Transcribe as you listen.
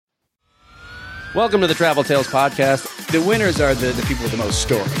Welcome to the Travel Tales Podcast. The winners are the people with the most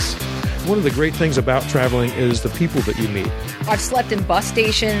stories. One of the great things about traveling is the people that you meet. I've slept in bus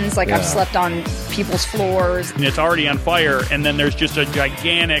stations, I've slept on people's floors. And it's already on fire, and then there's just a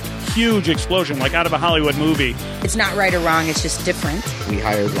gigantic, huge explosion, like out of a Hollywood movie. It's not right or wrong, it's just different. We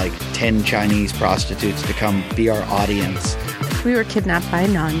hired like 10 Chinese prostitutes to come be our audience. We were kidnapped by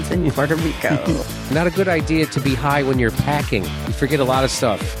nuns in Puerto Rico. Not a good idea to be high when you're packing. You forget a lot of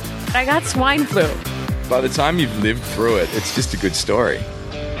stuff. I got swine flu. By the time you've lived through it, it's just a good story.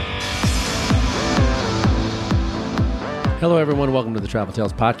 Hello, everyone. Welcome to the Travel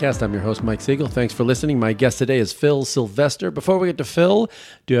Tales Podcast. I'm your host, Mike Siegel. Thanks for listening. My guest today is Phil Sylvester. Before we get to Phil,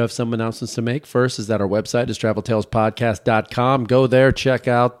 do have some announcements to make. First is that our website is traveltalespodcast.com. Go there, check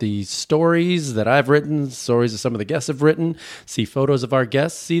out the stories that I've written, stories that some of the guests have written, see photos of our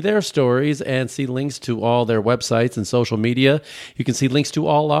guests, see their stories, and see links to all their websites and social media. You can see links to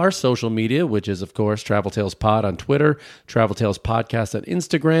all our social media, which is, of course, Travel Tales Pod on Twitter, Travel Tales Podcast on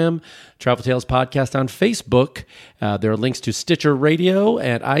Instagram, Travel Tales Podcast on Facebook. There are links to Stitcher Radio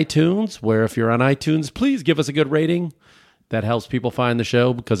and iTunes, where if you're on iTunes, please give us a good rating. That helps people find the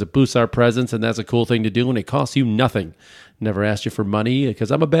show because it boosts our presence, and that's a cool thing to do, and it costs you nothing. Never asked you for money because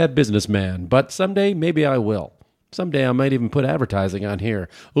I'm a bad businessman, but someday maybe I will. Someday I might even put advertising on here.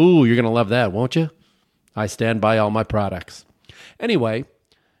 Ooh, you're going to love that, won't you? I stand by all my products. Anyway,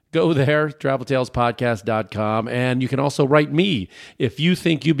 go there, traveltalespodcast.com, and you can also write me. If you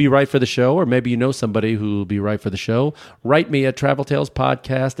think you'd be right for the show, or maybe you know somebody who will be right for the show, write me at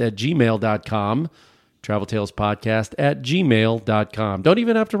traveltalespodcast@gmail.com, traveltalespodcast@gmail.com. Don't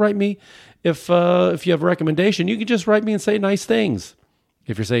even have to write me. If you have a recommendation, you can just write me and say nice things.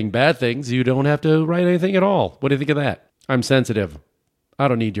 If you're saying bad things, you don't have to write anything at all. What do you think of that? I'm sensitive. I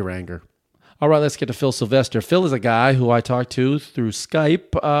don't need your anger. All right, let's get to Phil Sylvester. Phil is a guy who I talked to through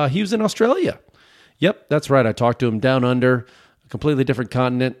Skype. He was in Australia. Yep, that's right. I talked to him down under, a completely different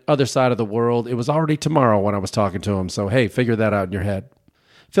continent, other side of the world. It was already tomorrow when I was talking to him. So, hey, figure that out in your head.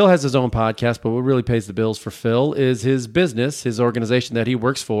 Phil has his own podcast, but what really pays the bills for Phil is his business, his organization that he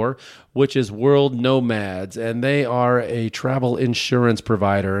works for, which is World Nomads. And they are a travel insurance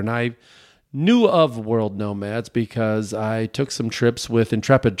provider. And I knew of World Nomads because I took some trips with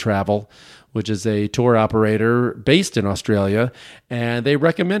Intrepid Travel, which is a tour operator based in Australia, and they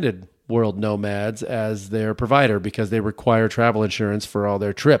recommended World Nomads as their provider because they require travel insurance for all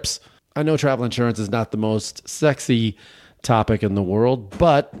their trips. I know travel insurance is not the most sexy topic in the world,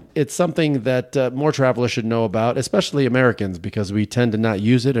 but it's something that more travelers should know about, especially Americans, because we tend to not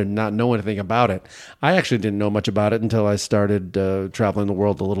use it and not know anything about it. I actually didn't know much about it until I started traveling the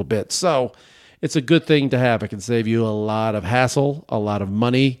world a little bit. So it's a good thing to have. It can save you a lot of hassle, a lot of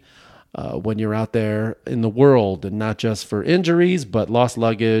money, when you're out there in the world, and not just for injuries, but lost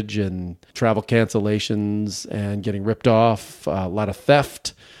luggage and travel cancellations and getting ripped off, a lot of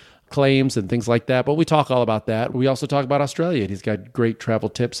theft claims and things like that. But we talk all about that. We also talk about Australia. He's got great travel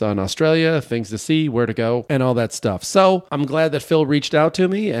tips on Australia, things to see, where to go, and all that stuff. So I'm glad that Phil reached out to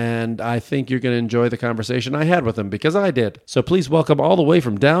me, and I think you're going to enjoy the conversation I had with him because I did. So please welcome all the way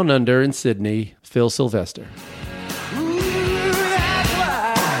from down under in Sydney, Phil Sylvester.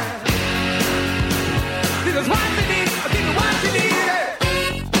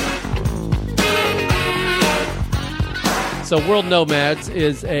 So World Nomads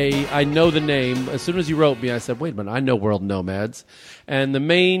is I know the name. As soon as you wrote me, I said, wait a minute, I know World Nomads. And the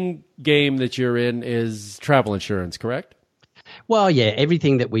main game that you're in is travel insurance, correct? Well, yeah,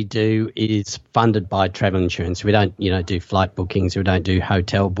 everything that we do is funded by travel insurance. We don't, do flight bookings. We don't do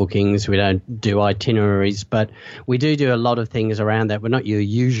hotel bookings. We don't do itineraries, but we do a lot of things around that. We're not your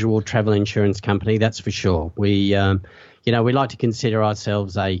usual travel insurance company, that's for sure. We we like to consider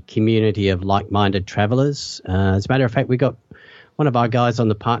ourselves a community of like-minded travelers. As a matter of fact, we got one of our guys on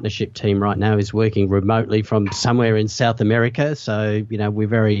the partnership team right now is working remotely from somewhere in South America. So, we're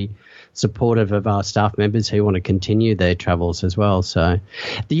very supportive of our staff members who want to continue their travels as well. So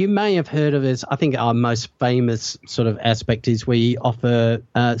you may have heard of us. I think our most famous sort of aspect is we offer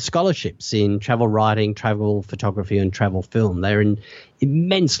scholarships in travel writing, travel photography, and travel film. They're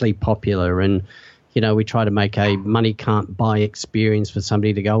immensely popular, and we try to make a money can't buy experience for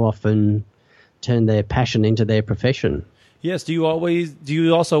somebody to go off and turn their passion into their profession. Yes. Do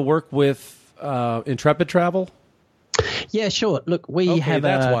you also work with Intrepid Travel? Yeah, sure. Look, we have.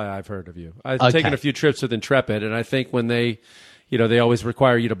 That's why I've heard of you. I've taken a few trips with Intrepid, and I think when they always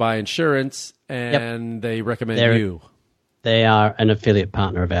require you to buy insurance, and they recommend you. They are an affiliate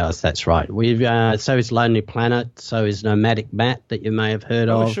partner of ours. That's right. So is Lonely Planet. So is Nomadic Matt that you may have heard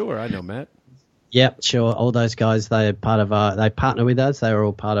of. Oh, sure. I know Matt. Yep, sure. All those guys, they partner with us. They are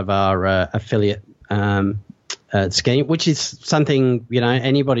all part of our affiliate scheme, which is something,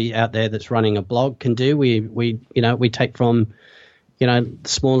 anybody out there that's running a blog can do. We take from, the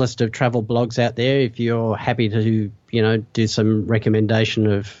smallest of travel blogs out there. If you're happy to, do some recommendation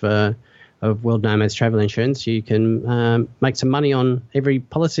of World Nomads Travel Insurance, you can make some money on every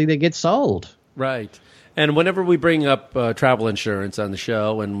policy that gets sold. Right. And whenever we bring up travel insurance on the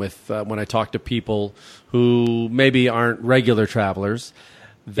show, and when I talk to people who maybe aren't regular travelers,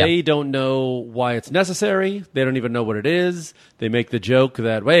 they don't know why it's necessary. They don't even know what it is. They make the joke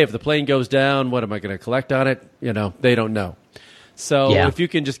that, hey, if the plane goes down, what am I going to collect on it? They don't know. So if you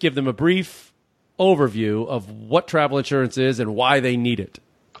can just give them a brief overview of what travel insurance is and why they need it.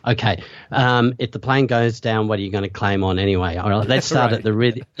 Okay. If the plane goes down, what are you going to claim on anyway? All right. Let's start at the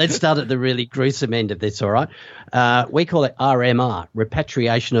really gruesome end of this. All right. We call it RMR,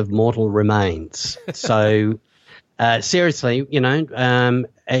 repatriation of mortal remains. So, seriously,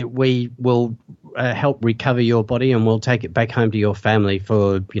 we will help recover your body, and we'll take it back home to your family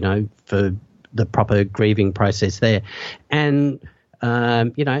for the proper grieving process there. And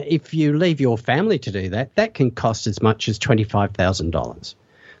if you leave your family to do that, that can cost as much as $25,000.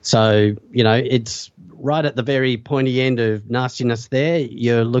 So, it's right at the very pointy end of nastiness there.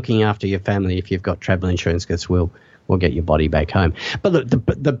 You're looking after your family if you've got travel insurance, because we'll get your body back home. But look,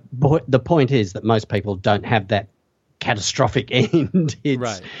 the point is that most people don't have that catastrophic end. It's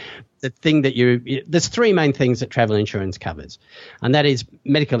right. The thing that there's three main things that travel insurance covers, and that is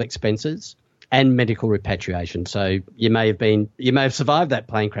medical expenses and medical repatriation. So you may have survived that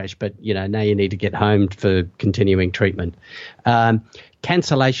plane crash, but now you need to get home for continuing treatment.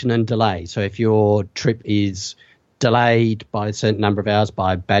 Cancellation and delay. So if your trip is delayed by a certain number of hours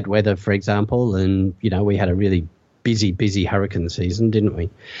by bad weather, for example, and we had a really busy hurricane season, didn't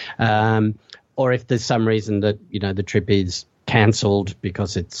we? Or if there's some reason that the trip is cancelled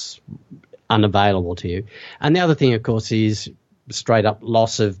because it's unavailable to you. And the other thing, of course, is straight up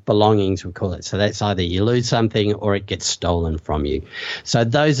loss of belongings, we call it. So that's either you lose something or it gets stolen from you. So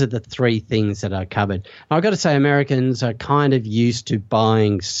those are the three things that are covered. Now, I've got to say, Americans are kind of used to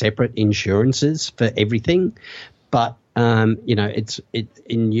buying separate insurances for everything, but it's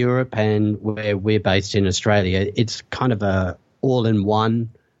in Europe and where we're based in Australia, it's kind of a all-in-one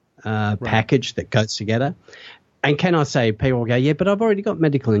package that goes together. And can I say, people go, yeah, but I've already got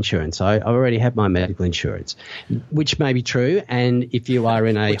medical insurance. I already have my medical insurance, which may be true. And if you are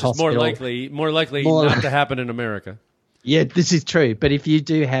in a hospital, more likely not to happen in America. Yeah, this is true. But if you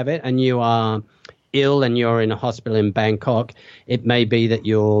do have it and you are ill and you're in a hospital in Bangkok, it may be that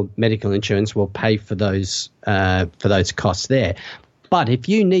your medical insurance will pay for those costs there. But if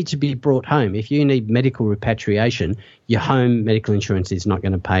you need to be brought home, if you need medical repatriation, your home medical insurance is not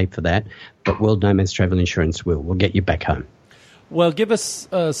going to pay for that, but World Nomads Travel Insurance will. We'll get you back home. Well, give us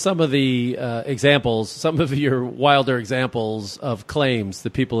some of the examples, some of your wilder examples of claims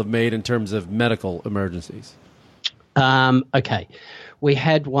that people have made in terms of medical emergencies. Okay. We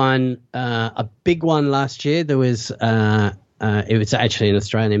had one, a big one last year. There was it was actually an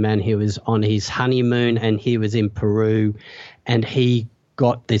Australian man. He was on his honeymoon and he was in Peru, and he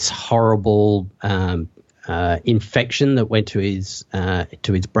got this horrible infection that went to his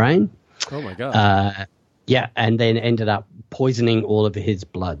brain. Oh my God! And then ended up poisoning all of his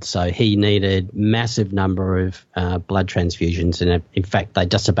blood. So he needed massive number of blood transfusions, and in fact, they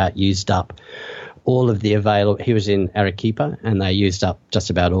just about used up all of the available. He was in Arequipa, and they used up just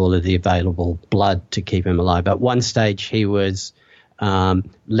about all of the available blood to keep him alive. At one stage, he was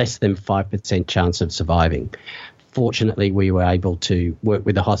less than 5% chance of surviving. Fortunately, we were able to work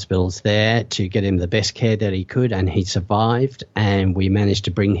with the hospitals there to get him the best care that he could, and he survived, and we managed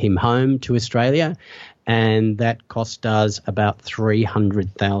to bring him home to Australia, and that cost us about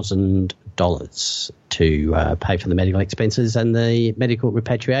 $300,000 to pay for the medical expenses and the medical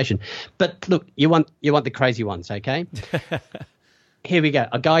repatriation. But look, you want the crazy ones, okay? Here we go.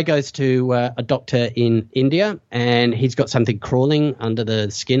 A guy goes to a doctor in India, and he's got something crawling under the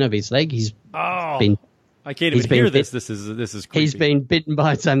skin of his leg. I can't even hear this. This is creepy. He's been bitten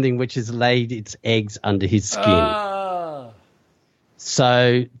by something which has laid its eggs under his skin.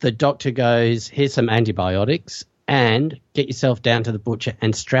 So the doctor goes, here's some antibiotics, and get yourself down to the butcher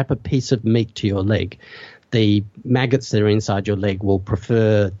and strap a piece of meat to your leg. The maggots that are inside your leg will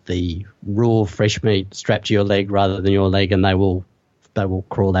prefer the raw fresh meat strapped to your leg rather than your leg, and they will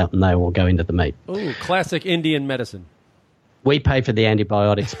crawl out and they will go into the meat. Oh, classic Indian medicine. We pay for the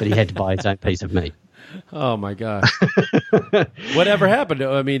antibiotics, but he had to buy his own piece of meat. Oh, my God. Whatever happened?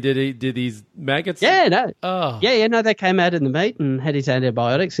 I mean, did these maggots? Yeah, no. Oh. No, they came out in the meat and had his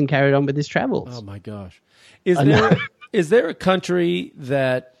antibiotics and carried on with his travels. Oh my gosh. Is there a country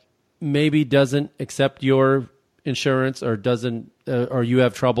that maybe doesn't accept your insurance or doesn't, or you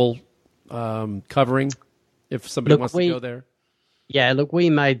have trouble covering if somebody wants to go there? Yeah, look, we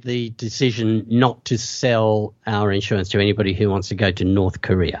made the decision not to sell our insurance to anybody who wants to go to North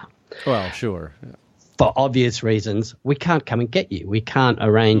Korea. Well, sure. Yeah. For obvious reasons, we can't come and get you. We can't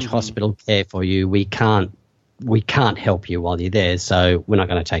arrange hospital care for you. We can't help you while you're there, so we're not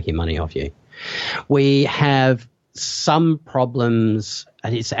going to take your money off you. We have some problems,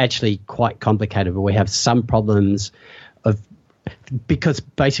 and it's actually quite complicated, but we have some problems because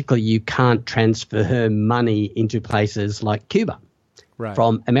basically you can't transfer money into places like Cuba. Right.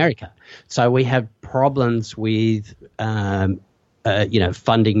 From America. So we have problems with, funding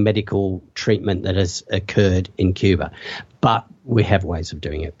medical treatment that has occurred in Cuba. But we have ways of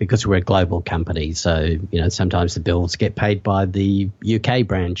doing it because we're a global company. So, sometimes the bills get paid by the UK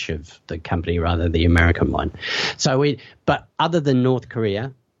branch of the company rather than the American one. But other than North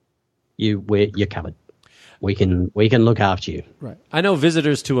Korea, you're covered. We can look after you. Right. I know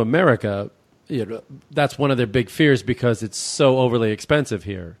visitors to America, that's one of their big fears because it's so overly expensive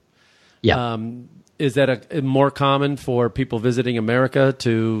here. Yeah. Is that more common for people visiting America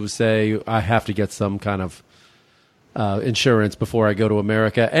to say, I have to get some kind of insurance before I go to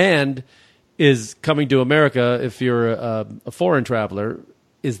America? And is coming to America, if you're a foreign traveler,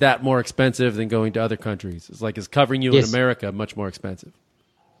 is that more expensive than going to other countries? Is covering you in America much more expensive?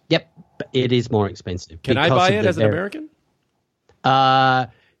 Yep, it is more expensive. Can I buy it as an American?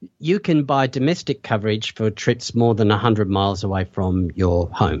 You can buy domestic coverage for trips more than 100 miles away from your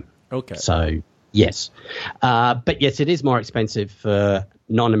home. Okay. So, yes. But, yes, it is more expensive for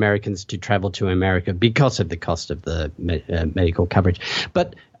non-Americans to travel to America because of the cost of the medical coverage.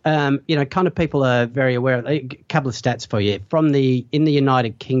 But, kind of people are very aware. A couple of stats for you. In the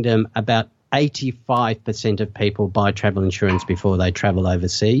United Kingdom, about 85% of people buy travel insurance before they travel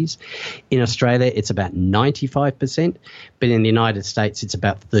overseas. In Australia, it's about 95%, but in the United States, it's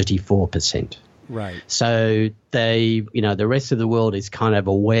about 34%. Right. So the rest of the world is kind of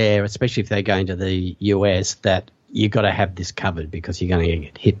aware, especially if they're going to the US, that you've got to have this covered because you're going to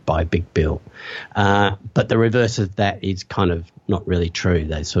get hit by a big bill. But the reverse of that is kind of not really true.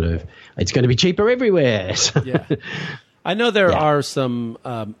 It's going to be cheaper everywhere. Yeah. I know there are some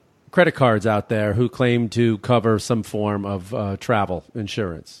credit cards out there who claim to cover some form of travel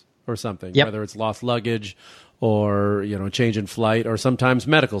insurance or something, whether it's lost luggage or change in flight or sometimes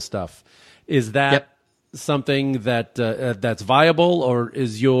medical stuff. Is that something that that's viable, or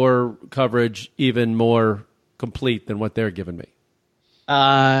is your coverage even more complete than what they're giving me?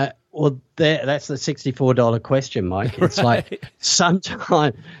 Well, that's the $64 question, Mike. It's like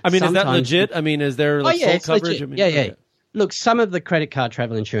sometimes. I mean, is that legit? I mean, is there full coverage? I mean, yeah. Look, some of the credit card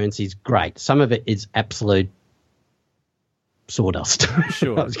travel insurance is great. Some of it is absolute sawdust.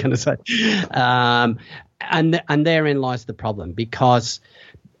 Sure. I was going to say. And therein lies the problem because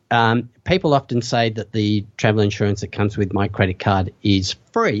people often say that the travel insurance that comes with my credit card is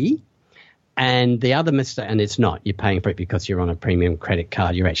free. And the other mistake, and it's not. You're paying for it because you're on a premium credit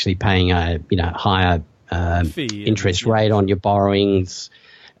card. You're actually paying a higher interest rate on your borrowings.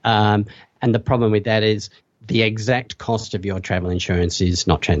 And the problem with that is the exact cost of your travel insurance is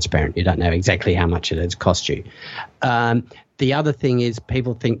not transparent. You don't know exactly how much it has cost you. The other thing is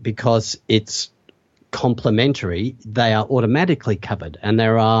people think because it's complementary, they are automatically covered. And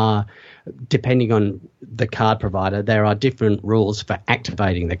there are, depending on the card provider, there are different rules for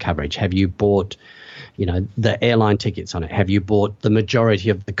activating the coverage. Have you bought, the airline tickets on it? Have you bought the majority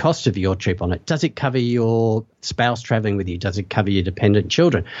of the cost of your trip on it? Does it cover your spouse traveling with you? Does it cover your dependent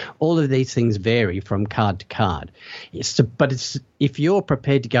children? All of these things vary from card to card. But if you're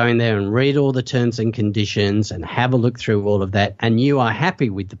prepared to go in there and read all the terms and conditions and have a look through all of that, and you are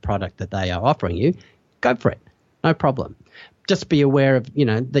happy with the product that they are offering you, go for it. No problem. Just be aware of,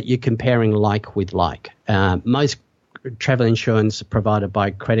 that you're comparing like with like. Most travel insurance provided by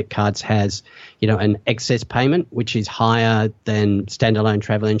credit cards has, an excess payment, which is higher than standalone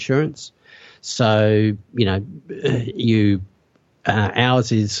travel insurance. So,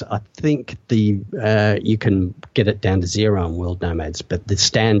 ours is, I think you can get it down to zero on World Nomads, but the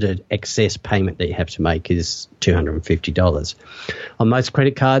standard excess payment that you have to make is $250. On most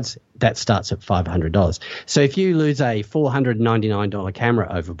credit cards, that starts at $500. So if you lose a $499 camera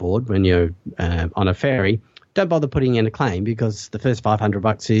overboard when you're on a ferry, don't bother putting in a claim because the first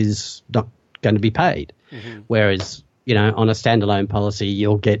 $500 is not going to be paid. Mm-hmm. Whereas, on a standalone policy,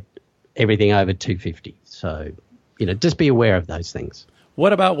 you'll get everything over $250. So, just be aware of those things.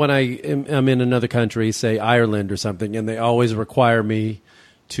 What about when I'm in another country, say Ireland or something, and they always require me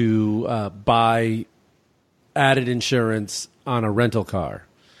to buy added insurance on a rental car?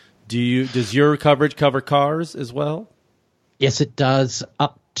 Does your coverage cover cars as well? Yes, it does,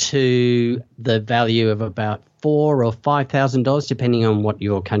 up to the value of about $4,000 or $5,000, depending on what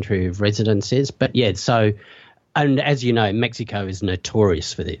your country of residence is. But yeah, so, and as you know, Mexico is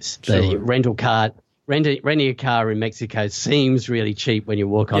notorious for this. Sure. The renting a car in Mexico seems really cheap when you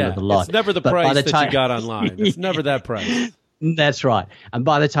walk onto the lot. It's never the price that you got online. It's never that price. That's right. And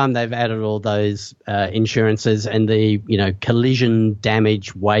by the time they've added all those insurances and the collision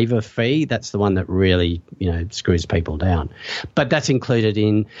damage waiver fee, that's the one that really screws people down. But that's included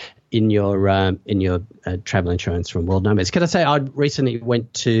in your travel insurance from World Nomads. Can I say I recently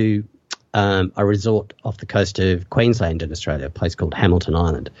went to a resort off the coast of Queensland in Australia, a place called Hamilton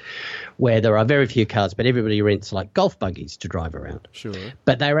Island, where there are very few cars, but everybody rents like golf buggies to drive around. Sure.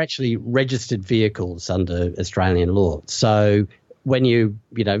 But they're actually registered vehicles under Australian law. So when you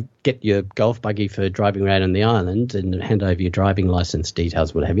get your golf buggy for driving around on the island and hand over your driving license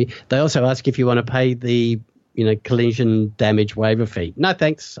details, what have you, they also ask if you want to pay the collision damage waiver fee. No,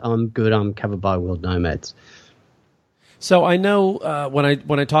 thanks. I'm good. I'm covered by World Nomads. So I know when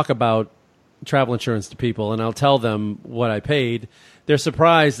I talk about travel insurance to people and I'll tell them what I paid, they're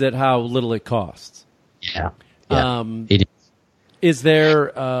surprised at how little it costs. Yeah. It is. Is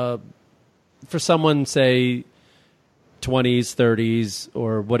there, for someone, say, 20s, 30s,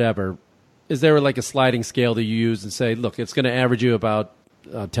 or whatever, is there like a sliding scale that you use and say, look, it's going to average you about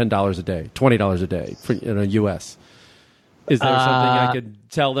 $10 a day, $20 a day in a U.S.? Is there something I could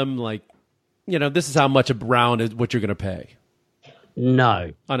tell them, like, this is how much around is what you're going to pay?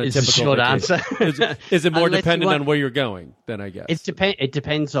 No. On a is typical the short vacation. answer. Is it more dependent on where you're going, then, I guess? It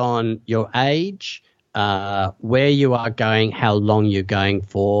depends on your age, where you are going, how long you're going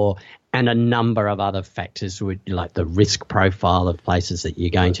for, and a number of other factors, like the risk profile of places that you're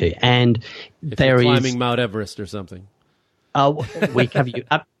going to. And if you're climbing Mount Everest or something. We cover you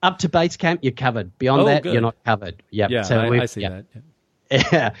up to base camp. You're covered. Beyond that, good. You're not covered. Yep. Yeah, so I see that. Yeah.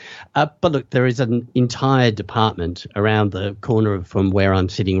 Yeah, but look, there is an entire department around the corner from where I'm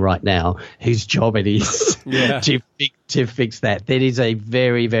sitting right now whose job it is to fix that. That is a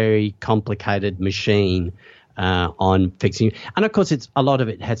very, very complicated machine on fixing. And, of course, a lot of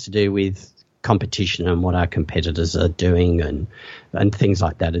it has to do with competition and what our competitors are doing and things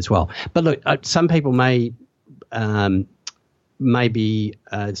like that as well. But, look, some people may be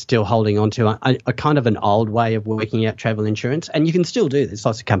still holding on to a kind of an old way of working out travel insurance, and you can still do this.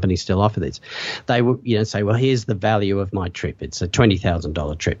 Lots of companies still offer this. They will, say, well, here's the value of my trip. It's a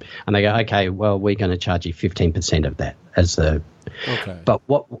 $20,000 trip, and they go, okay, well, we're going to charge you 15% of that as the. Okay. But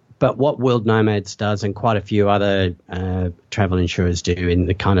what World Nomads does, and quite a few other travel insurers do, in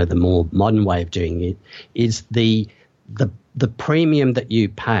the kind of the more modern way of doing it, is the premium that you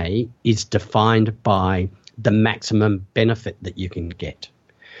pay is defined by the maximum benefit that you can get.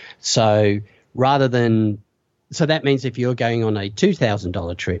 So that means if you're going on a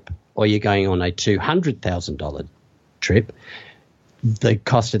 $2,000 trip or you're going on a $200,000 trip, the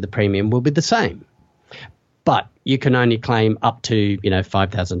cost of the premium will be the same. But you can only claim up to,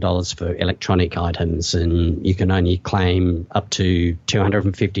 $5,000 for electronic items, and you can only claim up to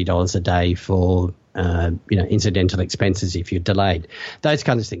 $250 a day for incidental expenses if you're delayed, those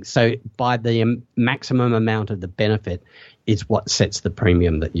kinds of things. So by the maximum amount of the benefit is what sets the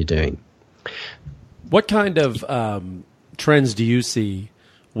premium that you're doing. What kind of trends do you see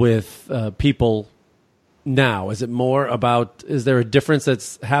with people now? Is there a difference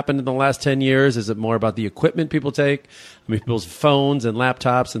that's happened in the last 10 years? Is it more about the equipment people take? I mean, people's phones and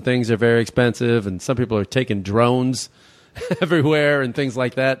laptops and things are very expensive, and some people are taking drones everywhere and things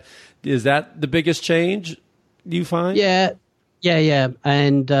like that. Is that the biggest change you find? Yeah.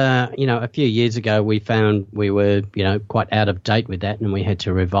 And, a few years ago we found we were, quite out of date with that, and we had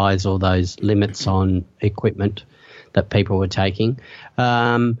to revise all those limits on equipment that people were taking.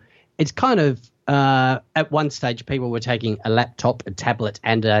 It's kind of, at one stage people were taking a laptop, a tablet,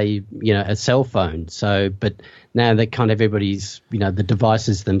 and a cell phone. But now that kind of everybody's, the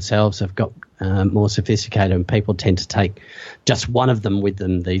devices themselves have got more sophisticated, and people tend to take just one of them with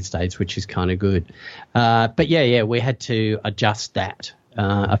them these days, which is kind of good. But we had to adjust that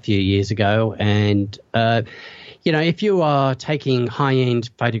a few years ago. And, if you are taking high-end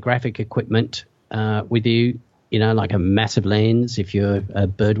photographic equipment with you, like a massive lens, if you're a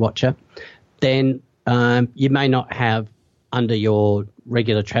bird watcher, then you may not have under your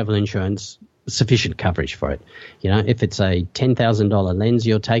regular travel insurance sufficient coverage for it. If it's a $10,000 lens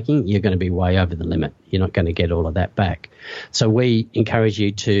you're taking, you're going to be way over the limit. You're not going to get all of that back. So we encourage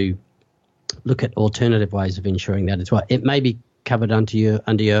you to look at alternative ways of insuring that as well. It may be covered under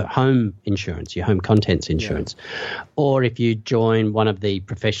your home insurance, your home contents insurance, or if you join one of the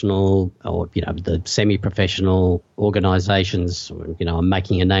professional or the semi-professional organisations. I'm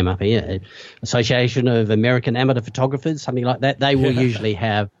making a name up here, Association of American Amateur Photographers, something like that. They will usually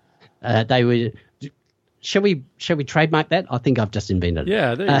have. Shall we trademark that? I think I've just invented it.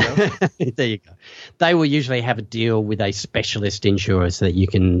 Yeah, there you go. There you go. They will usually have a deal with a specialist insurer so that you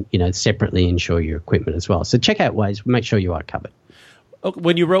can, separately insure your equipment as well. So check out ways, make sure you are covered.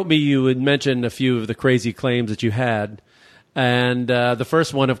 When you wrote me, you had mentioned a few of the crazy claims that you had. And the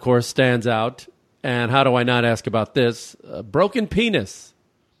first one, of course, stands out. And how do I not ask about this? Broken penis.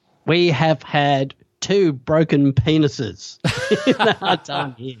 We have had 2 broken penises in our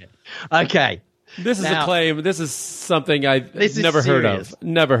time here. Okay. This is a claim. This is something I've never heard of.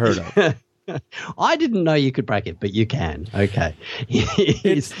 Never heard of. I didn't know you could break it, but you can. Okay.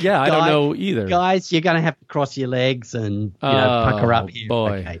 I don't know either. Guys, you're going to have to cross your legs and pucker up here.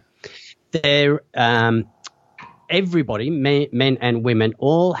 Boy. Okay. Everybody, men and women,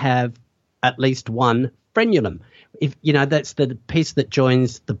 all have at least one frenulum. If that's the piece that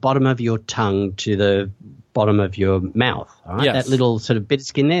joins the bottom of your tongue to the bottom of your mouth. All right? Yes. That little sort of bit of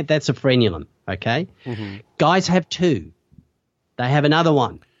skin there, that's a frenulum. Okay. Mm-hmm. Guys have 2. They have another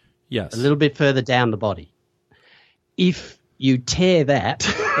one. Yes. A little bit further down the body. If you tear that,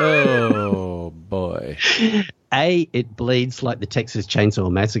 oh boy. A, it bleeds like the Texas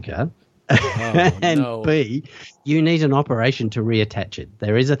Chainsaw Massacre. And B, you need an operation to reattach it.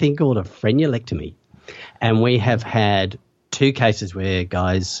 There is a thing called a frenulectomy. And we have had 2 cases where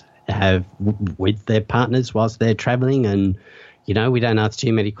guys have with their partners whilst they're traveling, and we don't ask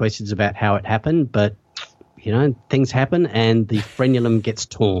too many questions about how it happened, but things happen and the frenulum gets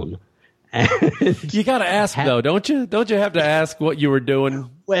torn. You got to ask though, don't you? Don't you have to ask what you were doing?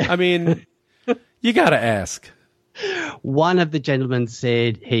 I mean, you got to ask. One of the gentlemen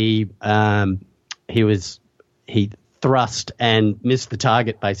said he thrust and missed the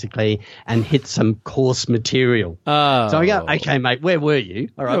target basically and hit some coarse material. Oh. So I go, okay, mate, where were you?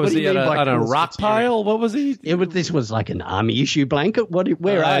 All right, was he on a rock pile? What was he? This was like an army issue blanket.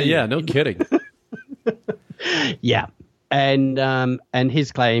 Where are you? Yeah, no kidding. Yeah. And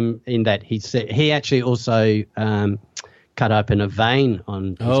his claim in that he said he actually also cut open a vein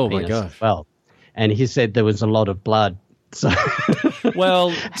on his penis as well. And he said there was a lot of blood. So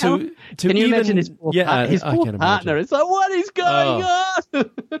well, can you imagine his poor partner? It's like, what is going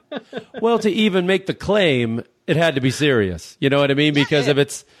on? Well, to even make the claim, it had to be serious. You know what I mean? Because if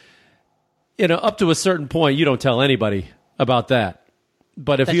it's, up to a certain point, you don't tell anybody about that.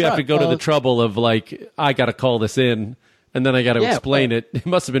 But if you have to go to the trouble of like, I got to call this in and then I got to explain it, it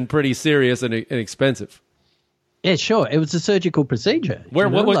must have been pretty serious and expensive. Yeah, sure. It was a surgical procedure.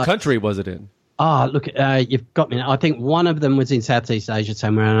 What country was it in? Oh, look, you've got me. I think one of them was in Southeast Asia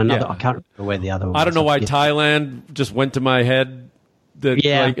somewhere, and another, I can't remember where the other one was. I don't know why Thailand just went to my head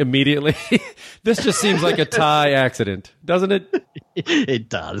like, immediately. This just seems like a Thai accident, doesn't it? It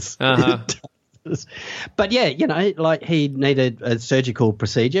does. Uh-huh. It does. But yeah, like he needed a surgical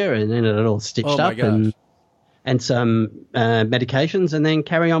procedure and then it all stitched up and some medications and then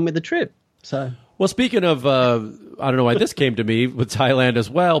carry on with the trip. So. Well, speaking of, I don't know why this came to me with Thailand as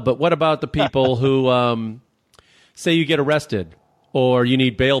well, but what about the people who say you get arrested or you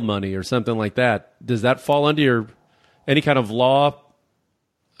need bail money or something like that? Does that fall under any kind of law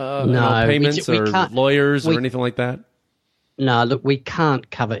payments or lawyers or anything like that? No, look, we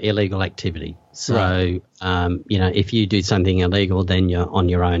can't cover illegal activity. So, if you do something illegal, then you're on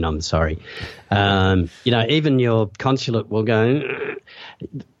your own, I'm sorry. Even your consulate will go,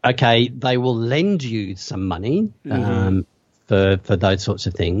 okay, they will lend you some money for those sorts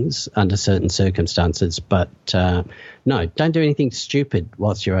of things under certain circumstances. But, no, don't do anything stupid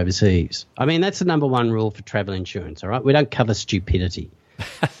whilst you're overseas. I mean, that's the number one rule for travel insurance, all right? We don't cover stupidity.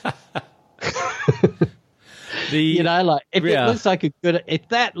 If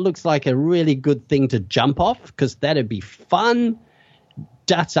that looks like a really good thing to jump off, because that'd be fun,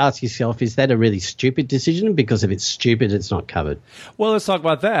 just ask yourself, is that a really stupid decision? Because if it's stupid, it's not covered. Well, let's talk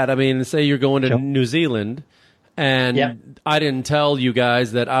about that. I mean, say you're going to New Zealand, and I didn't tell you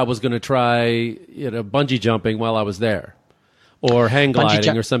guys that I was going to try bungee jumping while I was there, or hang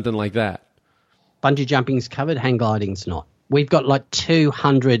gliding or something like that. Bungee jumping's covered, hang gliding's not. We've got like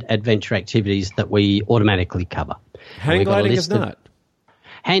 200 adventure activities that we automatically cover. Hang gliding is not.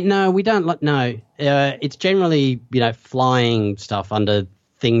 No, we don't. No, it's generally flying stuff under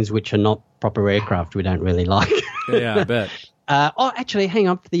things which are not proper aircraft we don't really like. Yeah, I bet. Actually, hang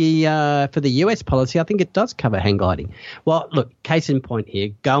on. For the US policy, I think it does cover hang gliding. Well, look, case in point here,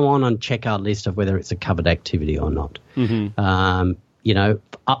 go on and check our list of whether it's a covered activity or not. Mm-hmm.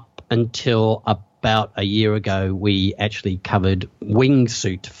 Up until about a year ago, we actually covered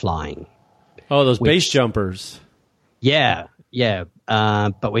wingsuit flying. Oh, those base jumpers. Yeah.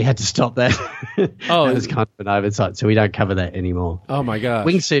 But we had to stop that. Oh, it was kind of an oversight, so we don't cover that anymore. Oh, my gosh.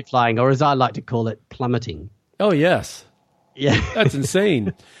 Wingsuit flying, or as I like to call it, plummeting. Oh, yes. Yeah. That's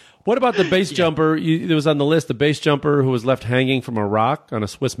insane. What about the base jumper? It was on the list, the base jumper who was left hanging from a rock on a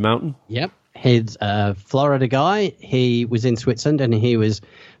Swiss mountain? Yep. He's a Florida guy. He was in Switzerland and he was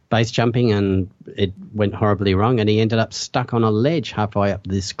base jumping and it went horribly wrong and he ended up stuck on a ledge halfway up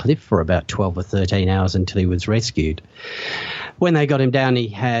this cliff for about 12 or 13 hours until he was rescued. When they got him down, he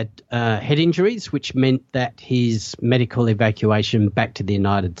had head injuries, which meant that his medical evacuation back to the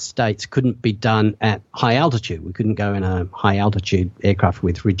United States couldn't be done at high altitude. We couldn't go in a high altitude aircraft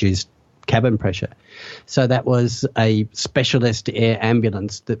with reduced cabin pressure. So that was a specialist air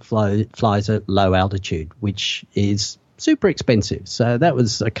ambulance that flies at low altitude, which is super expensive. So that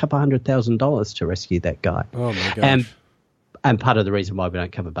was a couple $100,000 to rescue that guy. Oh, my gosh. And part of the reason why we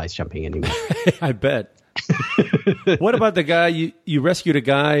don't cover base jumping anymore. I bet. What about the guy, you rescued a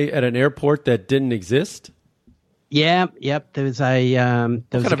guy at an airport that didn't exist? Yeah, yep. There was a what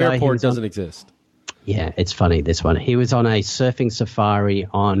kind of airport doesn't exist? Yeah, it's funny, this one. He was on a surfing safari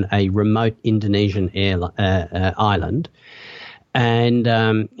on a remote Indonesian island,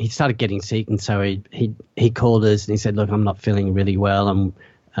 and he started getting sick, and so he called us and he said, look, I'm not feeling really well,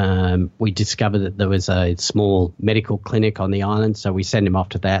 and we discovered that there was a small medical clinic on the island, so we sent him off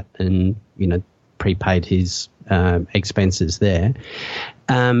to that and, prepaid his expenses there.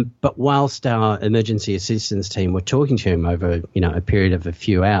 But whilst our emergency assistance team were talking to him over, a period of a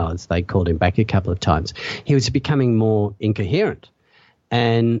few hours, they called him back a couple of times, he was becoming more incoherent.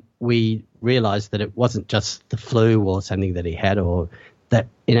 And we realized that it wasn't just the flu or something that he had, or that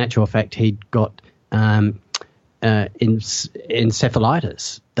in actual fact he'd got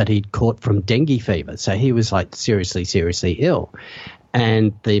encephalitis that he'd caught from dengue fever. So he was like seriously ill.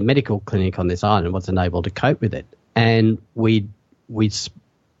 And the medical clinic on this island wasn't able to cope with it. And we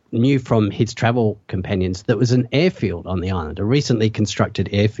knew from his travel companions that was an airfield on the island, a recently constructed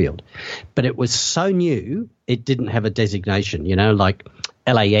airfield. But it was so new, it didn't have a designation, like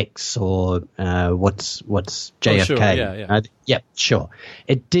LAX or what's JFK. Oh, sure. Yeah. Yep, sure.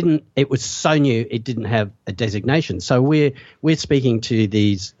 It was so new, it didn't have a designation. So we're speaking to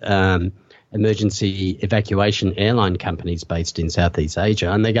these emergency evacuation airline companies based in Southeast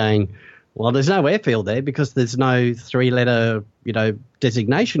Asia, and they're going, well, there's no airfield there because there's no three-letter,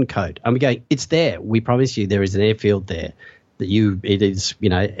 designation code. And we're going, it's there. We promise you there is an airfield there. It is,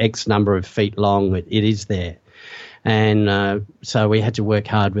 X number of feet long. It is there. And so we had to work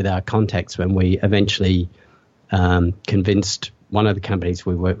hard with our contacts when we eventually convinced one of the companies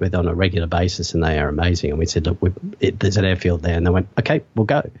we work with on a regular basis, and they are amazing. And we said, look, there's an airfield there. And they went, okay, we'll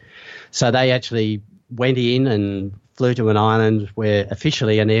go. So they actually went in and flew to an island where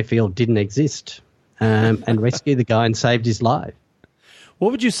officially an airfield didn't exist and rescued the guy and saved his life.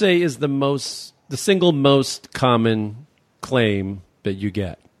 What would you say is the single most common claim that you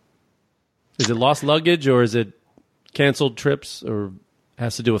get? Is it lost luggage, or is it canceled trips, or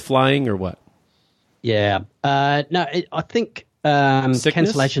has to do with flying, or what? Yeah. No, I think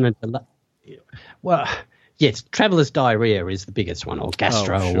cancellation and delay. Well, yes, traveller's diarrhea is the biggest one, or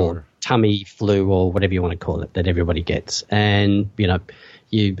gastro, or tummy flu, or whatever you want to call it, that everybody gets. And,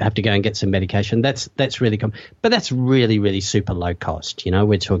 you have to go and get some medication. That's really common. But that's really, really super low cost.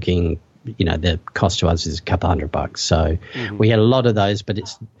 We're talking, the cost to us is a couple $100. So we had a lot of those, but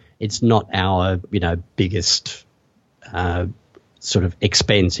it's not our, biggest sort of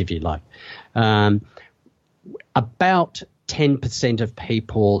expense, if you like. About 10% of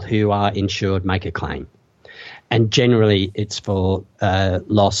people who are insured make a claim. And generally, it's for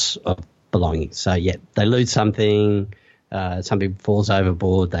loss of belongings. So, they lose something, something falls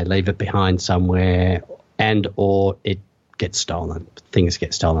overboard, they leave it behind somewhere, or it gets stolen. Things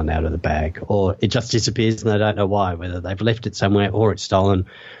get stolen out of the bag, or it just disappears and they don't know why, whether they've left it somewhere or it's stolen.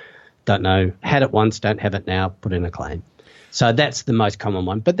 Don't know. Had it once, don't have it now, put in a claim. So that's the most common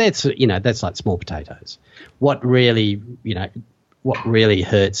one. But that's like small potatoes. What really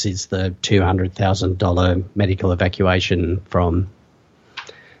hurts is the $200,000 medical evacuation from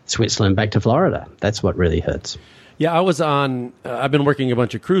Switzerland back to Florida. That's what really hurts. Yeah, I've been working a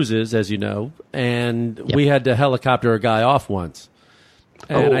bunch of cruises, as you know, and we had to helicopter a guy off once.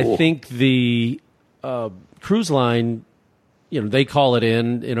 And I think the cruise line they call it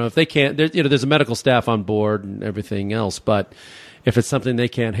in. If they can't, there's a medical staff on board and everything else. But if it's something they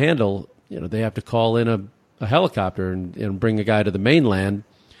can't handle, they have to call in a helicopter and bring a guy to the mainland.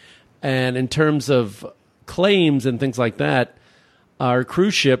 And in terms of claims and things like that, our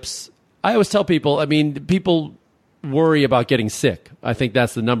cruise ships, I always tell people, people worry about getting sick. I think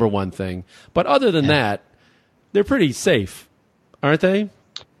that's the number one thing. But other than that, they're pretty safe, aren't they?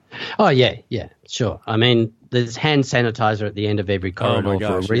 Oh, yeah, sure. There's hand sanitizer at the end of every corridor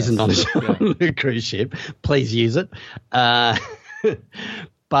for a reason on the cruise ship. Please use it.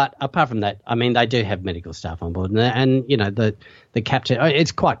 But apart from that, they do have medical staff on board. And the captain,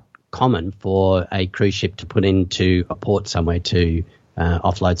 it's quite common for a cruise ship to put into a port somewhere to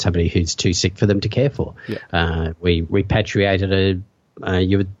offload somebody who's too sick for them to care for. Yeah. We repatriated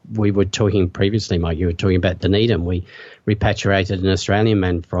we were talking previously, Mike, you were talking about Dunedin. We repatriated an Australian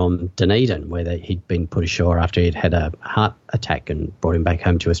man from Dunedin where he'd been put ashore after he'd had a heart attack and brought him back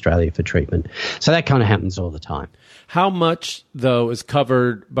home to Australia for treatment. So that kind of happens all the time. How much, though, is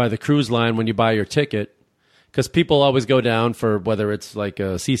covered by the cruise line when you buy your ticket? Because people always go down for whether it's like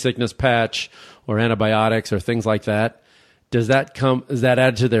a seasickness patch or antibiotics or things like that. Is that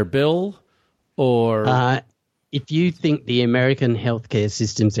added to their bill? Or if you think the American healthcare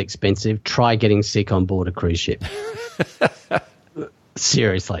system's expensive, try getting sick on board a cruise ship.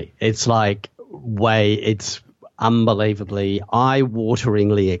 Seriously, it's it's unbelievably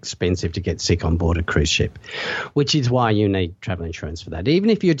eye-wateringly expensive to get sick on board a cruise ship, which is why you need travel insurance for that. Even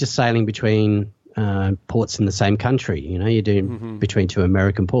if you're just sailing between ports in the same country, you're doing between two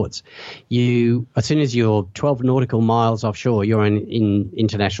American ports. As soon as you're 12 nautical miles offshore, you're in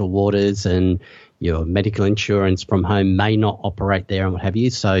international waters, and your medical insurance from home may not operate there and what have you.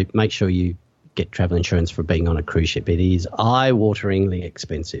 So make sure you get travel insurance for being on a cruise ship. It is eye-wateringly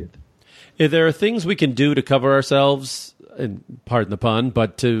expensive. If there are things we can do to cover ourselves, and pardon the pun,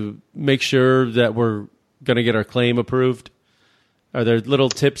 but to make sure that we're going to get our claim approved, are there little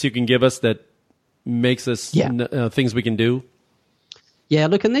tips you can give us that makes us things we can do? Yeah,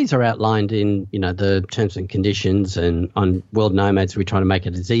 look, and these are outlined in, the terms and conditions, and on World Nomads, we try to make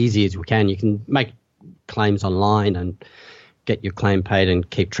it as easy as we can. You can make claims online and get your claim paid and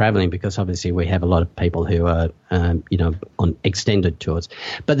keep traveling, because obviously we have a lot of people who are, on extended tours.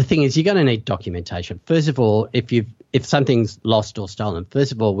 But the thing is, you're going to need documentation. First of all, if something's lost or stolen,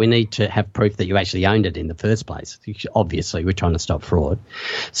 first of all, we need to have proof that you actually owned it in the first place. Obviously, we're trying to stop fraud.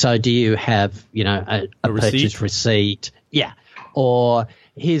 So do you have, a purchase receipt? Yeah. Or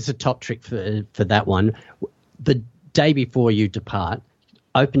here's a top trick for that one. The day before you depart,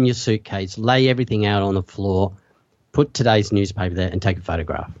 open your suitcase, lay everything out on the floor, put today's newspaper there and take a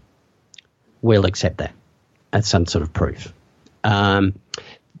photograph. We'll accept that as some sort of proof.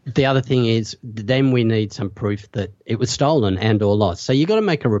 The other thing is then we need some proof that it was stolen and or lost. So you've got to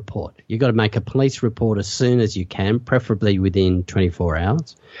make a report. You've got to make a police report as soon as you can, preferably within 24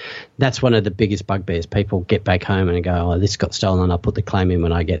 hours. That's one of the biggest bugbears. People get back home and go, this got stolen, I'll put the claim in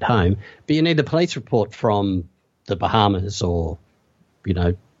when I get home. But you need the police report from the Bahamas or,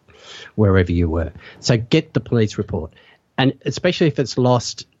 wherever you were. So get the police report. And especially if it's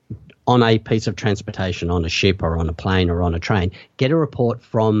lost on a piece of transportation, on a ship or on a plane or on a train, get a report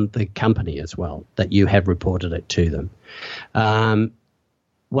from the company as well that you have reported it to them.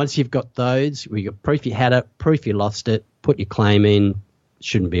 Once you've got those, we got proof you had it, proof you lost it, put your claim in,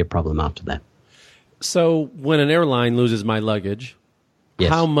 shouldn't be a problem after that. So when an airline loses my luggage, yes,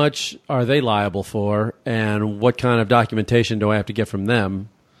 how much are they liable for, and what kind of documentation do I have to get from them?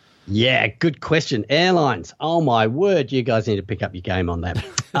 Yeah, good question. Airlines. Oh, my word. You guys need to pick up your game on that.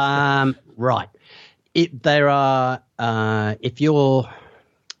 Right. If your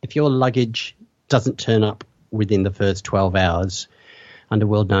luggage doesn't turn up within the first 12 hours under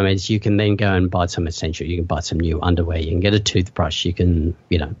World Nomads, you can then go and buy some essential. You can buy some new underwear. You can get a toothbrush. You can,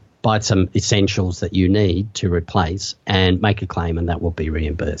 buy some essentials that you need to replace and make a claim, and that will be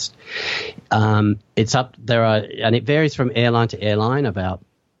reimbursed. And it varies from airline to airline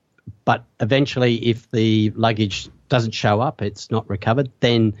but eventually, if the luggage doesn't show up, it's not recovered,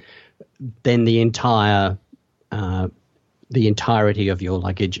 then the entirety of your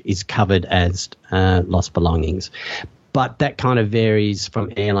luggage is covered as lost belongings. But that kind of varies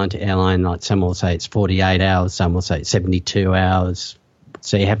from airline to airline. Like some will say it's 48 hours, some will say it's 72 hours.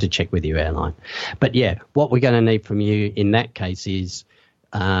 So you have to check with your airline. But yeah, what we're going to need from you in that case is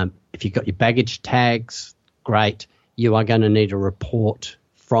if you've got your baggage tags, great. You are going to need a report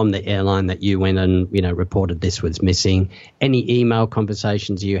from the airline that you went and, reported this was missing. Any email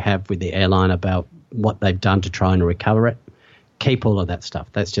conversations you have with the airline about what they've done to try and recover it, keep all of that stuff.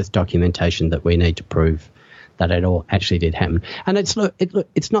 That's just documentation that we need to prove that it all actually did happen. And it's not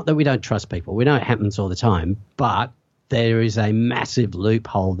that we don't trust people. We know it happens all the time, but there is a massive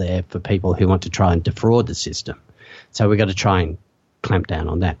loophole there for people who want to try and defraud the system. So we've got to try and clamp down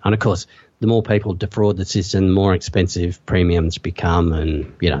on that. And of course, the more people defraud the system, the more expensive premiums become,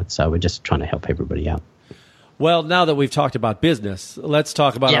 and so we're just trying to help everybody out. Well, now that we've talked about business, let's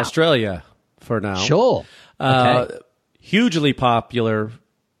talk about Australia for now. Sure. Okay. Hugely popular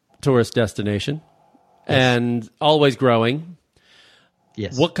tourist destination and always growing.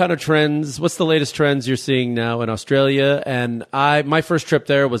 Yes. What kind of trends, what's the latest trends you're seeing now in Australia? And my first trip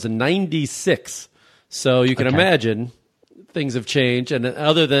there was in 96. So you can imagine things have changed. And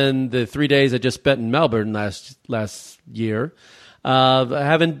other than the 3 days I just spent in Melbourne last year, I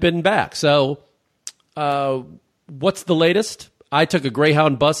haven't been back. So what's the latest? I took a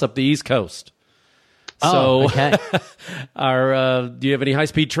Greyhound bus up the East Coast. So, okay. Do you have any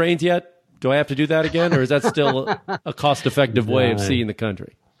high-speed trains yet? Do I have to do that again, or is that still a cost-effective way of seeing the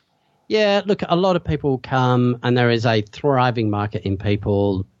country? Yeah, look, a lot of people come, and there is a thriving market in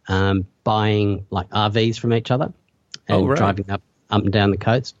people buying like RVs from each other and driving up and down the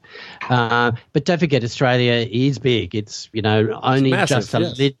coast. But don't forget, Australia is big. It's only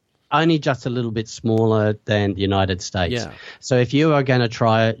just a little bit smaller than the United States. Yeah. So if you are going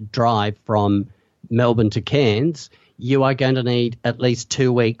to drive from Melbourne to Cairns, you are going to need at least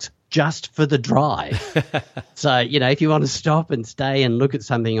 2 weeks just for the drive. So, if you want to stop and stay and look at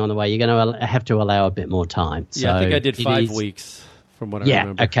something on the way, you're going to have to allow a bit more time. Yeah, I think I did 5 weeks from what I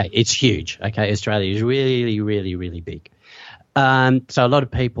remember. Yeah, okay, it's huge. Okay, Australia is really, really, really big. So a lot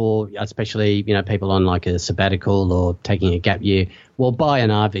of people, especially, people on like a sabbatical or taking a gap year, will buy an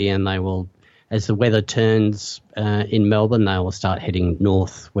RV and they will, as the weather turns in Melbourne, they will start heading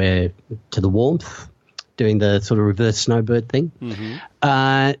north to the warmth, doing the sort of reverse snowbird thing. Mm-hmm.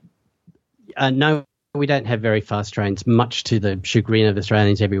 No, we don't have very fast trains, much to the chagrin of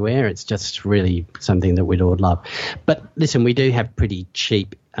Australians everywhere. It's just really something that we'd all love. But listen, we do have pretty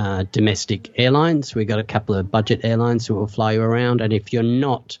cheap domestic airlines. We've got a couple of budget airlines who will fly you around. And if you're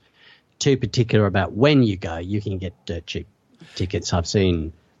not too particular about when you go, you can get dirt cheap tickets. I've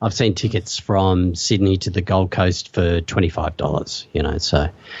seen tickets from Sydney to the Gold Coast for $25, so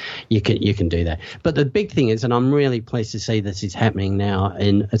you can do that. But the big thing is, and I'm really pleased to see this is happening now,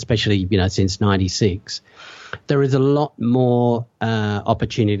 and especially, since 96, there is a lot more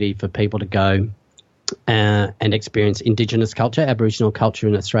opportunity for people to go and experience Indigenous culture, Aboriginal culture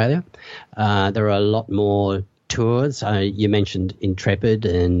in Australia. There are a lot more tours. You mentioned Intrepid,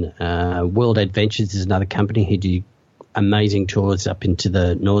 and World Adventures is another company who do amazing tours up into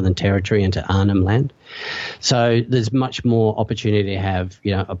the Northern Territory, into Arnhem Land. So there's much more opportunity to have,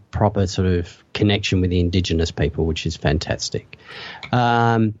 a proper sort of connection with the Indigenous people, which is fantastic.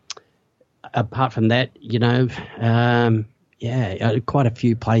 Apart from that, quite a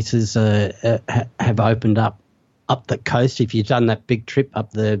few places have opened up the coast. If you've done that big trip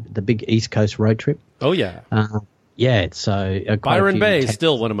up the big East Coast road trip. Oh, yeah. Byron Bay is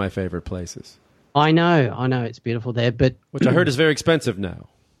still one of my favorite places. I know, it's beautiful there, but which I heard is very expensive now.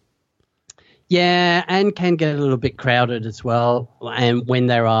 Yeah, and can get a little bit crowded as well. And when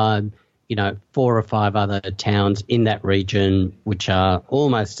there are, 4 or 5 other towns in that region which are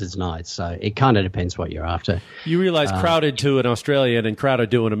almost as nice, so it kind of depends what you're after. You realize crowded to an Australian and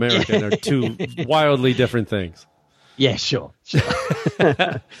crowded to an American are two wildly different things. Yeah, sure.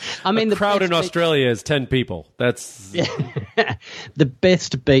 I mean, the crowd in Australia is 10 people. That's the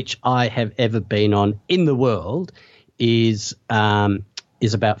best beach I have ever been on in the world is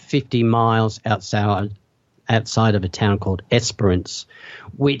about 50 miles outside of a town called Esperance,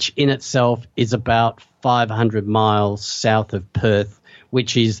 which in itself is about 500 miles south of Perth,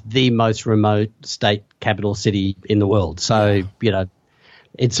 which is the most remote state capital city in the world. So,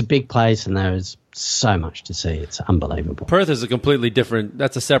 it's a big place and there is so much to see. It's unbelievable. Perth is a completely different,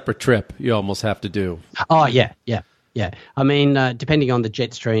 that's a separate trip you almost have to do. Oh, yeah. I mean, depending on the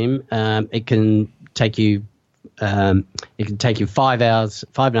jet stream, it can take you 5 hours,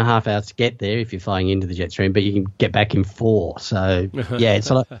 5.5 hours to get there if you're flying into the jet stream, but you can get back in 4. So, yeah, it's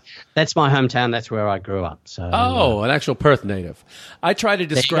a lot. That's my hometown. That's where I grew up. So, an actual Perth native. I try to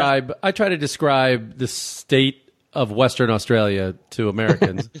describe the state of Western Australia to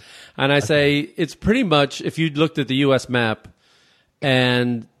Americans. And I say it's pretty much, if you looked at the U.S. map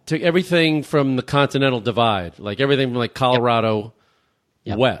and took everything from the Continental Divide, like everything from like Colorado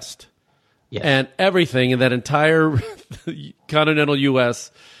west, and everything in that entire continental U.S.,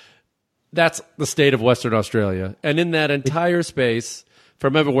 that's the state of Western Australia. And in that entire space,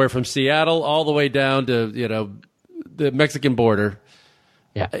 from everywhere from Seattle all the way down to, the Mexican border,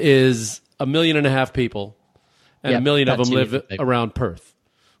 is 1.5 million people. and 1 million of them live around Perth,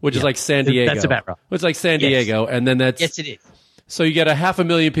 which is like San Diego. That's about right. It's like San Diego, and then that's yes, it is. So you get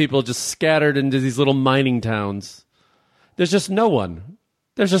 500,000 people just scattered into these little mining towns. There's just no one.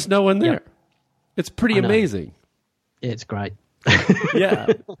 There's just no one there. Yep. It's pretty amazing. It's great. Yeah,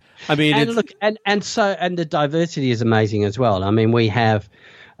 I mean, and look, and the diversity is amazing as well. I mean, we have,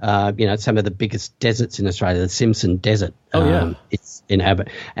 some of the biggest deserts in Australia, the Simpson Desert. It's in Abbott,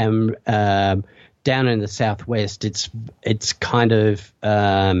 and down in the southwest, it's kind of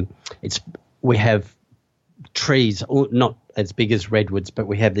we have trees, not as big as redwoods, but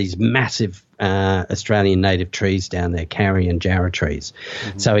we have these massive Australian native trees down there, karri and jarrah trees.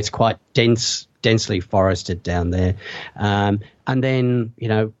 Mm-hmm. So it's quite densely forested down there. And then,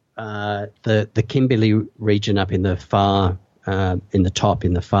 the Kimberley region up in the far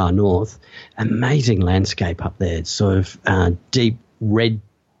north, amazing landscape up there. It's sort of deep red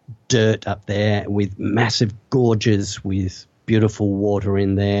dirt up there with massive gorges with beautiful water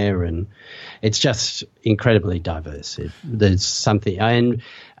in there, and it's just incredibly diverse. There's something, and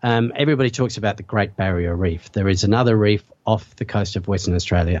everybody talks about the Great Barrier Reef. There is another reef off the coast of Western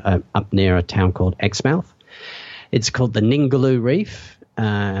Australia, up near a town called Exmouth. It's called the Ningaloo Reef,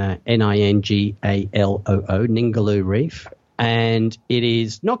 Ningaloo, Ningaloo Reef, and it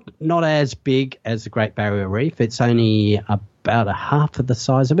is not as big as the Great Barrier Reef. It's only about a half of the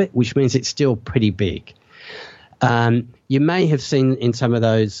size of it, which means it's still pretty big. You may have seen in some of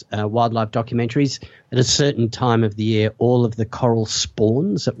those wildlife documentaries at a certain time of the year, all of the coral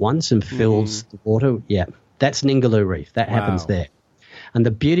spawns at once and fills the water. Yeah, that's Ningaloo Reef. That happens there. And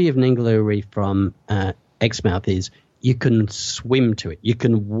the beauty of Ningaloo Reef from Exmouth is you can swim to it. You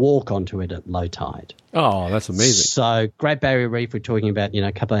can walk onto it at low tide. Oh, that's amazing. So Great Barrier Reef, we're talking about,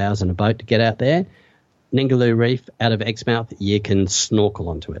 a couple of hours on a boat to get out there. Ningaloo Reef out of Exmouth, you can snorkel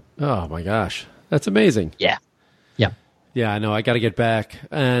onto it. Oh, my gosh. That's amazing. Yeah. Yeah. Yeah, I know. I got to get back.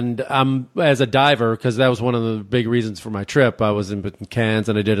 And as a diver, because that was one of the big reasons for my trip, I was in Cairns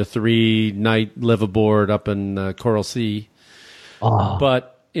and I did a 3-night liveaboard up in Coral Sea. Oh.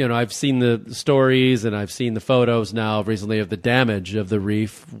 But, I've seen the stories and I've seen the photos now recently of the damage of the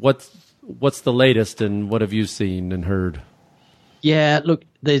reef. What's the latest and what have you seen and heard? Yeah, look,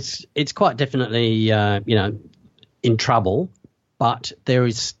 it's quite definitely, in trouble, but there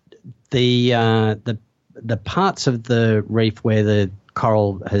is the parts of the reef where the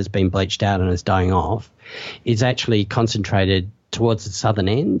coral has been bleached out and is dying off is actually concentrated towards the southern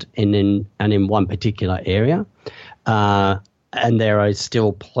end and in one particular area. And there is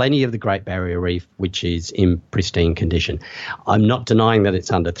still plenty of the Great Barrier Reef, which is in pristine condition. I'm not denying that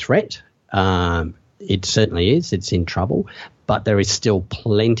it's under threat. It certainly is. It's in trouble. But there is still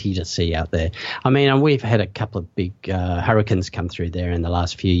plenty to see out there. I mean, and we've had a couple of big hurricanes come through there in the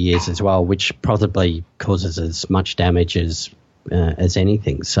last few years as well, which probably causes as much damage as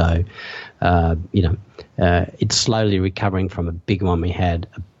anything. So, it's slowly recovering from a big one we had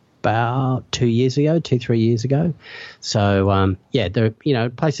about 3 years ago. So, there are,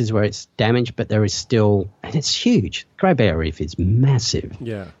 places where it's damaged, but there is still, and it's huge. Great Barrier Reef is massive.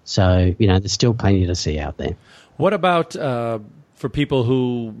 Yeah. So, there's still plenty to see out there. What about for people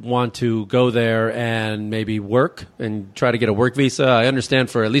who want to go there and maybe work and try to get a work visa? I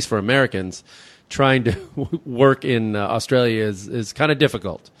understand at least for Americans, trying to work in Australia is kind of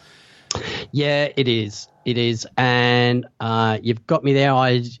difficult. Yeah, it is. It is. And you've got me there.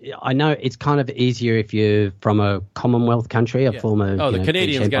 I know it's kind of easier if you're from a Commonwealth country, a former... Oh, the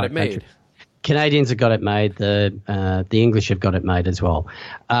Canadians got it made. Canadians have got it made. The English have got it made as well.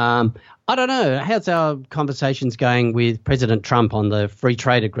 I don't know. How's our conversations going with President Trump on the free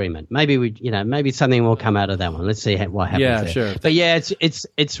trade agreement? Maybe maybe something will come out of that one. Let's see what happens. Yeah, there. Sure. But yeah,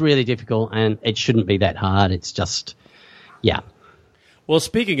 it's really difficult, and it shouldn't be that hard. It's just, yeah. Well,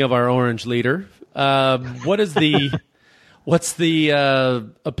 speaking of our orange leader, what's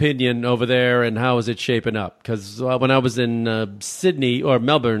the opinion over there, and how is it shaping up? Because when I was in Sydney or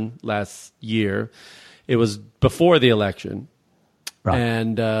Melbourne last year, it was before the election, right.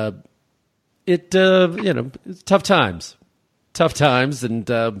 And it's tough times, and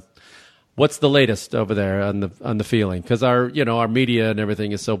what's the latest over there on the feeling? Because our media and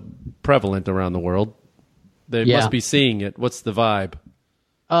everything is so prevalent around the world, they must be seeing it. What's the vibe?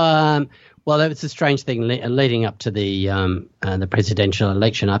 Well, it's a strange thing leading up to the presidential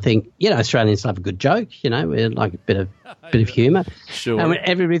election. I think Australians love a good joke. We like a bit of humour. Sure. And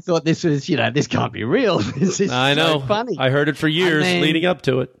everybody thought this was this can't be real. This is I know. so funny. I heard it for years leading up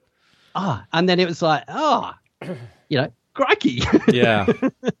to it. And then it was like, great. crikey. Yeah.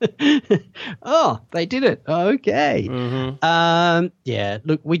 Oh, they did it. Okay. Yeah,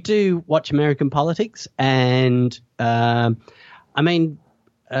 look, we do watch American politics, and we're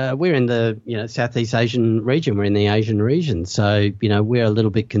in the Southeast Asian region. We're in the Asian region, so we're a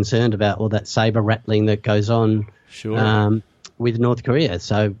little bit concerned about all that saber rattling that goes on. Sure. With North Korea,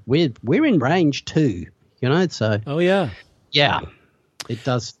 so we're in range too. So. Oh yeah. Yeah, it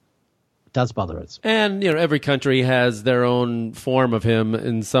does bother us. And every country has their own form of him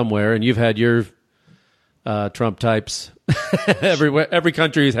in somewhere, and you've had your Trump types. Every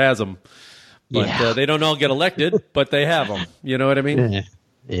country has them, but they don't all get elected, but they have them. You know what I mean?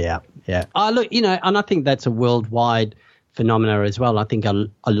 Yeah. Look, and I think that's a worldwide phenomena as well. I think a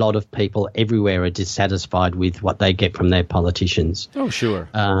lot of people everywhere are dissatisfied with what they get from their politicians. Oh, sure.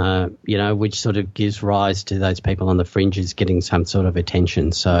 Which sort of gives rise to those people on the fringes getting some sort of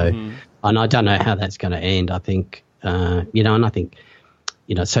attention. So, and I don't know how that's going to end. I think, and I think,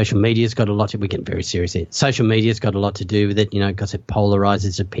 social media's got a lot to, we get very serious here. Social media's got a lot to do with it, because it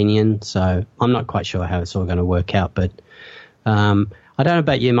polarizes opinion. So I'm not quite sure how it's all going to work out, but I don't know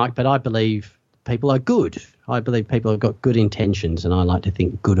about you, Mike, but I believe people are good. I believe people have got good intentions, and I like to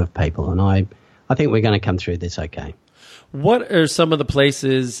think good of people, and I think we're going to come through this okay. What are some of the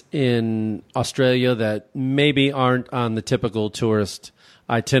places in Australia that maybe aren't on the typical tourist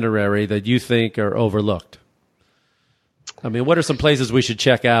itinerary that you think are overlooked? I mean, what are some places we should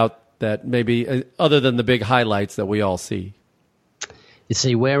check out that maybe, other than the big highlights that we all see? You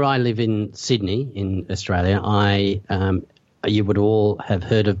see, where I live in Sydney, in Australia, you would all have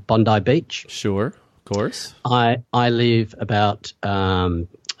heard of Bondi Beach. Sure, of course. I live about about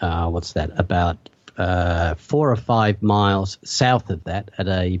 4 or 5 miles south of that at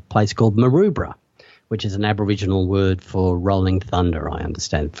a place called Maroubra, which is an Aboriginal word for rolling thunder, I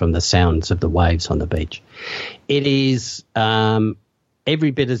understand, from the sounds of the waves on the beach. It is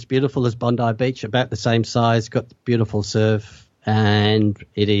every bit as beautiful as Bondi Beach, about the same size, got beautiful surf, and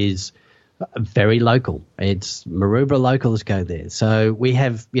it is very local. It's Maroubra locals go there. So we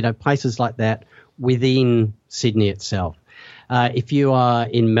have, places like that within Sydney itself. If you are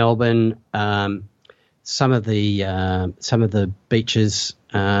in Melbourne, some of the beaches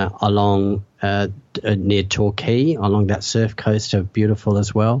along near Torquay, along that surf coast, are beautiful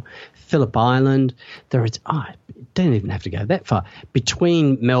as well. Phillip Island, don't even have to go that far.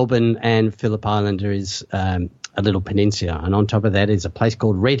 Between Melbourne and Phillip Island, there is a little peninsula, and on top of that is a place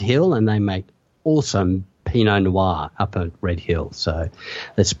called Red Hill, and they make awesome Pinot Noir up at Red Hill. So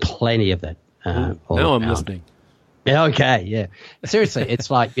there's plenty of that. Now I'm listening. Yeah, okay, yeah. Seriously, it's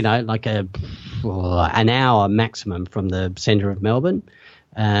like an hour maximum from the centre of Melbourne,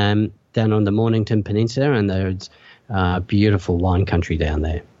 down on the Mornington Peninsula, and there's beautiful wine country down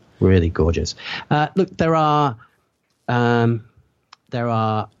there. Really gorgeous. Look, there are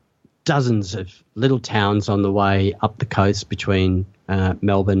dozens of little towns on the way up the coast between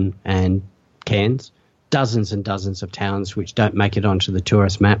Melbourne and Cairns, dozens and dozens of towns which don't make it onto the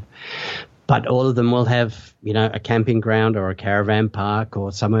tourist map, but all of them will have, a camping ground or a caravan park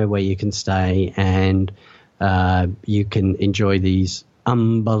or somewhere where you can stay, and you can enjoy these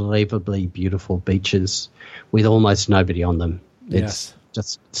unbelievably beautiful beaches with almost nobody on them. It's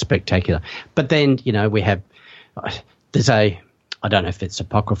just spectacular. But then, we have, I don't know if it's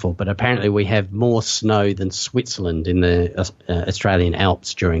apocryphal, but apparently we have more snow than Switzerland in the Australian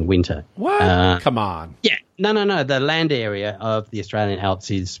Alps during winter. What? Come on. Yeah. No. The land area of the Australian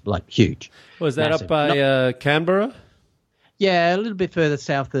Alps is huge. Was that massive. Up by Canberra? Yeah, a little bit further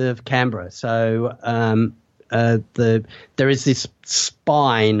south of Canberra. So there is this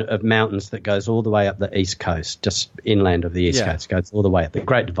spine of mountains that goes all the way up the east coast, just inland of the east coast, goes all the way up the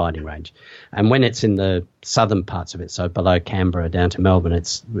Great Dividing Range. And when it's in the southern parts of it, so below Canberra down to Melbourne,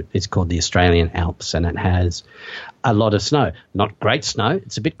 it's called the Australian Alps, and it has a lot of snow. Not great snow.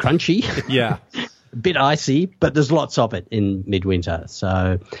 It's a bit crunchy. Yeah. A bit icy, but there's lots of it in midwinter.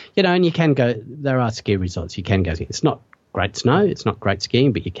 So, and you can go, there are ski resorts you can go to. It's not great snow, it's not great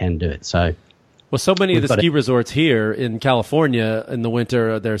skiing, but you can do it. So, well, so many of the ski resorts here in California in the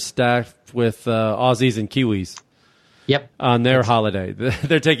winter, they're staffed with Aussies and Kiwis. Yep. On their holiday.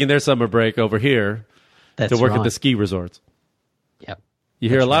 They're taking their summer break over here to work at the ski resorts. Yep. You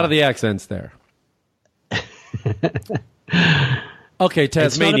hear a lot of the accents there. Okay,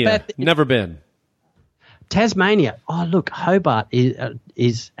 Tasmania. Never been. Tasmania. Oh, look, Hobart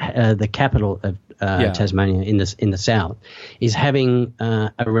is the capital of Tasmania in the south. Is having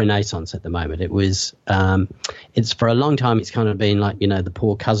a renaissance at the moment. It was. It's for a long time. It's kind of been like the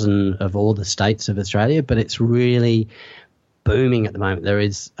poor cousin of all the states of Australia, but it's really booming at the moment. There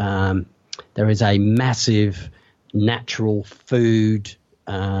is a massive natural food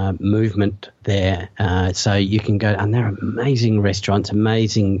movement there. So you can go, and there are amazing restaurants,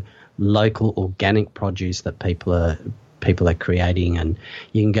 amazing local organic produce that people are creating, and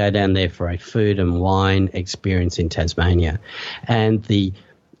you can go down there for a food and wine experience in Tasmania. And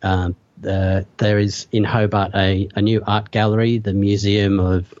there is in Hobart a new art gallery, the Museum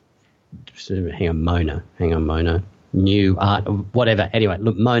of Mona, new art, whatever. Anyway,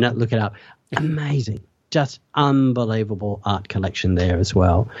 look, Mona, look it up. Amazing. Just unbelievable art collection there as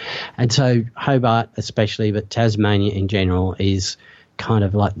well. And so Hobart especially, but Tasmania in general, is kind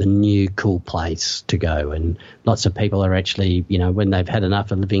of like the new cool place to go. And lots of people are actually, when they've had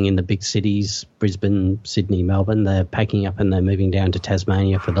enough of living in the big cities, Brisbane, Sydney, Melbourne, they're packing up and they're moving down to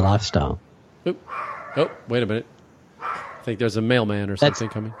Tasmania for the lifestyle. Oh, wait a minute. I think there's a mailman or something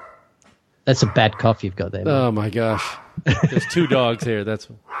coming. That's a bad cough you've got there, mate. Oh, my gosh. There's 2 dogs here.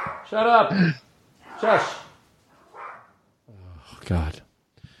 Shut up. Shush. Oh, God.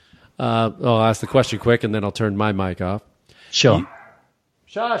 I'll ask the question quick, and then I'll turn my mic off. Sure.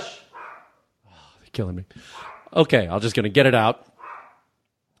 Shush. Oh, they're killing me. Okay, I'm just going to get it out.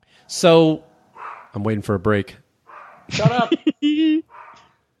 So, I'm waiting for a break. Shut up. You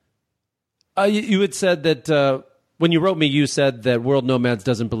had said that when you wrote me, you said that World Nomads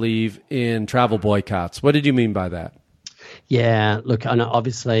doesn't believe in travel boycotts. What did you mean by that? Yeah, look, and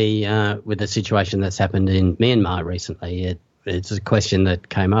obviously with the situation that's happened in Myanmar recently, it's a question that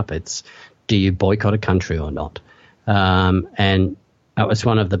came up. It's, do you boycott a country or not? And that was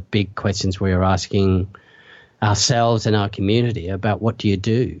one of the big questions we were asking ourselves and our community about, what do you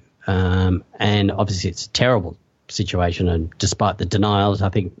do? And obviously it's a terrible situation, and despite the denials, I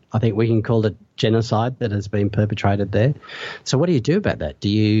think we can call it genocide that has been perpetrated there. So what do you do about that? Do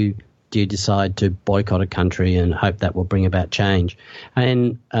you decide to boycott a country and hope that will bring about change?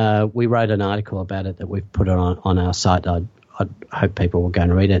 And we wrote an article about it that we've put on our site. I hope people will go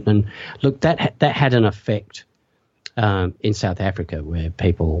and read it. And look, that had an effect in South Africa, where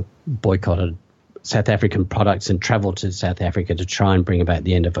people boycotted South African products and travelled to South Africa to try and bring about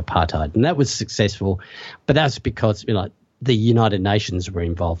the end of apartheid. And that was successful, but that's because the United Nations were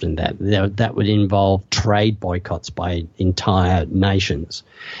involved in that. That would involve trade boycotts by entire nations.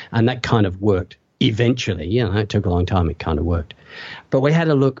 And that kind of worked eventually. It took a long time. It kind of worked. But we had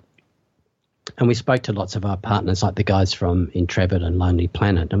a look, and we spoke to lots of our partners, like the guys from Intrepid and Lonely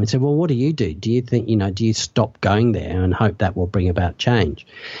Planet. And we said, well, what do you do? Do you think, do you stop going there and hope that will bring about change?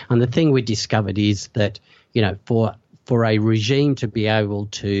 And the thing we discovered is that, for a regime to be able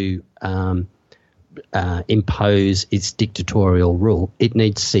to impose its dictatorial rule, it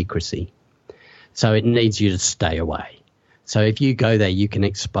needs secrecy. So it needs you to stay away. So if you go there, you can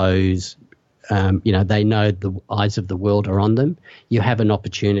expose, they know the eyes of the world are on them. You have an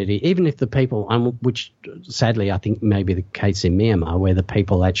opportunity, even if the people, which sadly I think may be the case in Myanmar, where the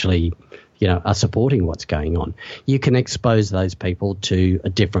people actually, are supporting what's going on. You can expose those people to a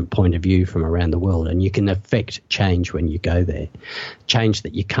different point of view from around the world, and you can affect change when you go there. Change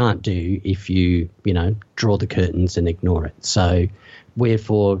that you can't do if you, draw the curtains and ignore it. So we're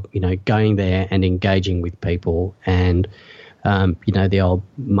for, going there and engaging with people, and the old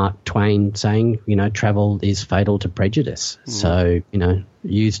Mark Twain saying, travel is fatal to prejudice. Mm. So,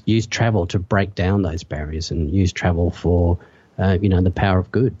 use travel to break down those barriers, and use travel for, the power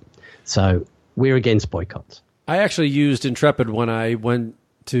of good. So we're against boycotts. I actually used Intrepid when I went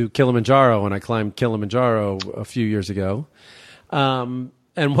to Kilimanjaro, and I climbed Kilimanjaro a few years ago. And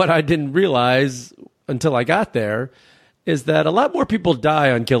what I didn't realize until I got there is that a lot more people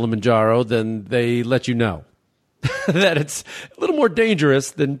die on Kilimanjaro than they let you know. That it's a little more dangerous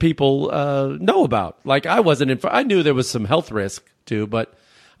than people know about. Like, I knew there was some health risk too, but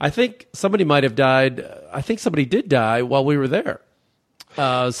I think somebody might have died. I think somebody did die while we were there.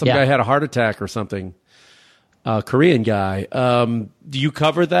 Guy had a heart attack or something. Korean guy. Do you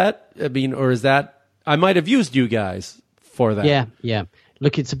cover that? I mean, or is that, I might have used you guys for that. Yeah.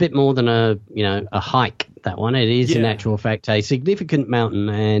 Look, it's a bit more than a hike, that one. It is, in actual fact, a significant mountain,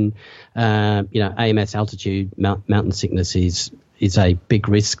 and, AMS altitude, mountain sickness is a big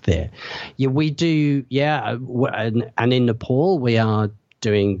risk there. Yeah, we do, and in Nepal, we are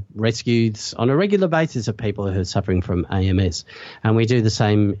doing rescues on a regular basis of people who are suffering from AMS. And we do the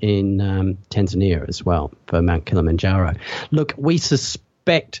same in Tanzania as well for Mount Kilimanjaro. Look, we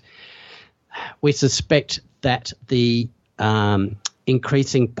suspect that the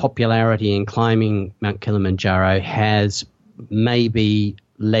increasing popularity in climbing Mount Kilimanjaro has maybe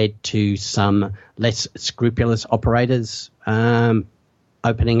led to some less scrupulous operators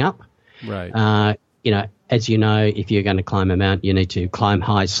opening up. Right. as you know, if you're going to climb a mountain, you need to climb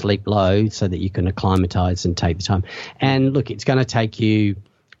high, sleep low, so that you can acclimatise and take the time. And look, it's going to take you,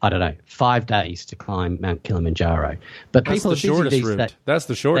 I don't know, 5 days to climb Mount Kilimanjaro. But That's people the shortest these route. days- That's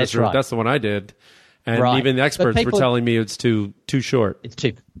the shortest That's route. right. That's the one I did. And Right. even the But experts were people- telling me it's too short. It's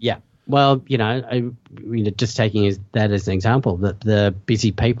too, yeah. Well, just taking that as an example, that the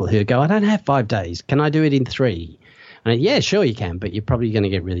busy people who go, I don't have 5 days. Can I do it in 3? And yeah, sure you can, but you're probably going to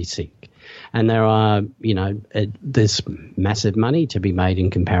get really sick. And there are, there's massive money to be made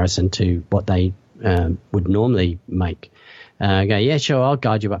in comparison to what they would normally make. Yeah, sure, I'll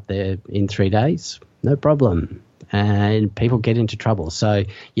guide you up there in 3 days. No problem. And people get into trouble. So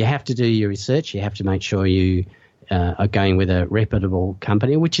you have to do your research. You have to make sure you are going with a reputable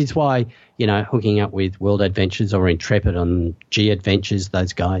company, which is why, hooking up with World Adventures or Intrepid on G Adventures,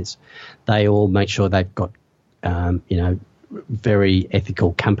 those guys, they all make sure they've got, very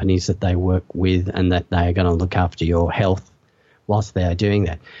ethical companies that they work with and that they are going to look after your health whilst they are doing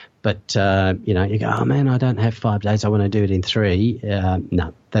that. But, you go, oh, man, I don't have 5 days. I want to do it in 3.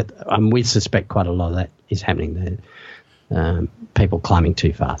 No, we suspect quite a lot of that is happening there. People climbing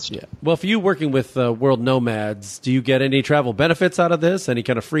too fast. Yeah. Well, for you working with World Nomads, do you get any travel benefits out of this? Any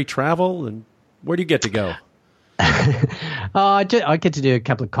kind of free travel? And where do you get to go? I get to do a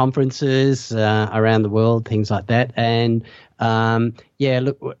couple of conferences around the world, things like that. And,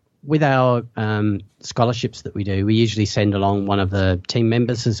 look, with our scholarships that we do, we usually send along one of the team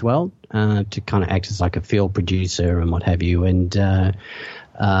members as well to kind of act as like a field producer and what have you. And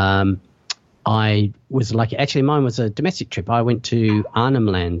I was lucky. Actually, mine was a domestic trip. I went to Arnhem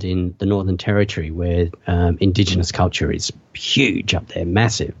Land in the Northern Territory, where Indigenous culture is huge up there,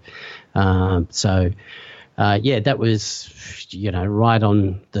 massive. That was, right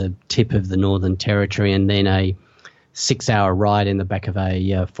on the tip of the Northern Territory, and then a 6-hour ride in the back of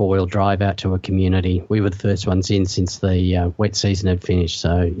a four-wheel drive out to a community. We were the first ones in since the wet season had finished,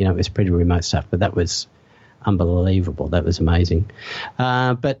 so, it was pretty remote stuff, but that was unbelievable. That was amazing.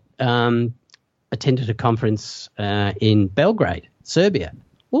 Attended a conference in Belgrade, Serbia.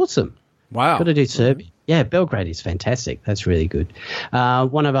 Awesome. Wow. Got to do Serbia. Yeah, Belgrade is fantastic. That's really good.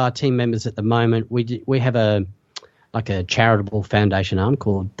 One of our team members at the moment, we have a charitable foundation arm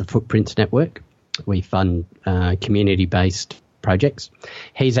called the Footprints Network. We fund community-based projects.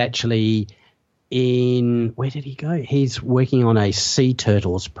 He's actually where did he go? He's working on a sea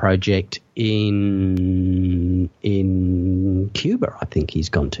turtles project in Cuba, I think he's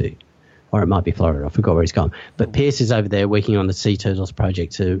gone to. Or it might be Florida. I forgot where he's gone. But Pierce is over there working on the Sea Turtles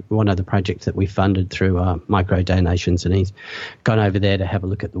project, one of the projects that we funded through micro donations, and he's gone over there to have a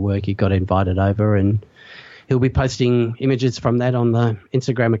look at the work. He got invited over, and he'll be posting images from that on the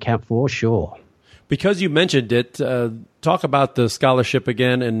Instagram account for sure. Because you mentioned it, talk about the scholarship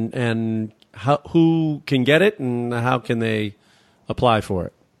again and who can get it and how can they apply for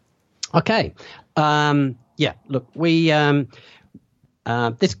it. Okay. Look, we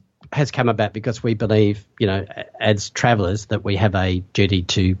this has come about because we believe, as travellers, that we have a duty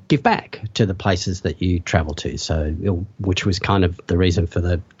to give back to the places that you travel to. So, which was kind of the reason for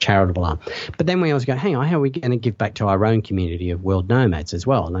the charitable arm. But then we always go, hang on, how are we going to give back to our own community of world nomads as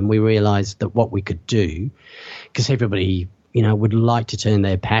well? And we realised that what we could do, because everybody, would like to turn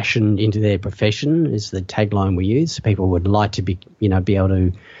their passion into their profession, is the tagline we use. People would like to be able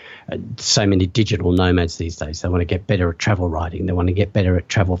to. So many digital nomads these days. They want to get better at travel writing. They want to get better at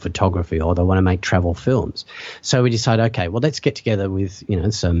travel photography, or they want to make travel films. So we decided, okay, well, let's get together with,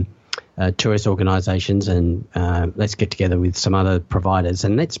 some tourist organisations and let's get together with some other providers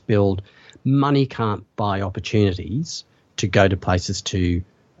and let's build money can't buy opportunities to go to places to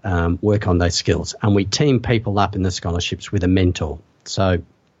work on those skills. And we team people up in the scholarships with a mentor. So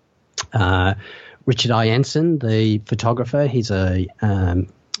Richard I. Anson, the photographer, he's a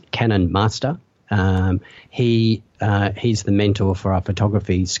Canon master. He's the mentor for our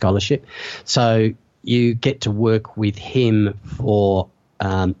photography scholarship. So you get to work with him for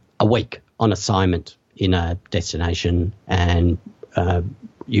a week on assignment in a destination, and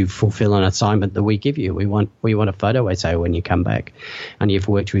you fulfill an assignment that we give you. We want a photo essay when you come back, and you've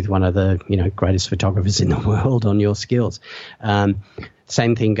worked with one of the greatest photographers in the world on your skills.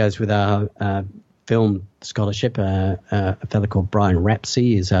 Same thing goes with our film scholarship. A fellow called Brian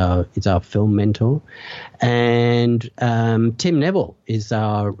Rapsey is our film mentor, and Tim Neville is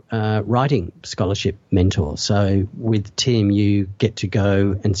our writing scholarship mentor. So with Tim, you get to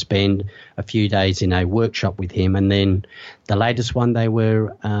go and spend a few days in a workshop with him, and then the latest one they're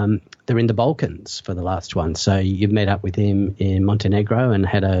in the Balkans for the last one. So you met up with him in Montenegro and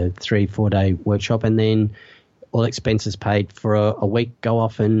had a 3-4 day workshop, and then all expenses paid for a week. Go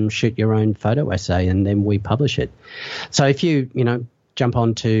off and shoot your own photo essay, and then we publish it. So if you jump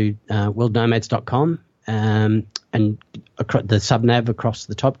on to worldnomads.com and the subnav across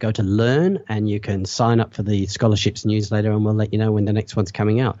the top, go to Learn, and you can sign up for the scholarships newsletter, and we'll let you know when the next one's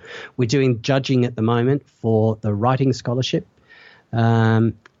coming out. We're doing judging at the moment for the writing scholarship,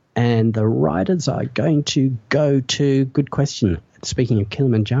 and the writers are going to go to, good question, speaking of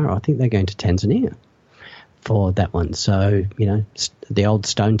Kilimanjaro, I think they're going to Tanzania for that one. So, the old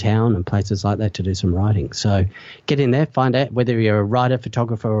Stone Town and places like that to do some writing. So get in there, find out whether you're a writer,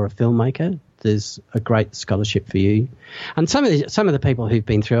 photographer, or a filmmaker. There's a great scholarship for you. And some of the people who've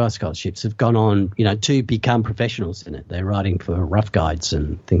been through our scholarships have gone on, to become professionals in it. They're writing for rough guides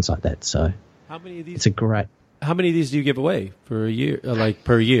and things like that. So how many of these? It's a great. How many of these do you give away for a year, like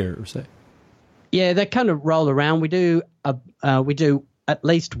per year, or say? Yeah, they kind of roll around. We do at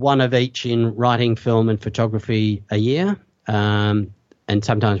least one of each in writing, film, and photography a year, and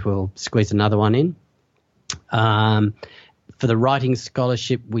sometimes we'll squeeze another one in. For the writing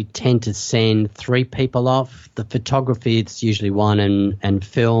scholarship, we tend to send 3 people off. The photography, it's usually one, and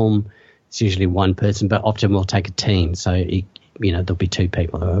film, it's usually one person, but often we'll take a team. So, there'll be 2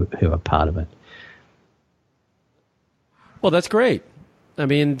 people who are part of it. Well, that's great. I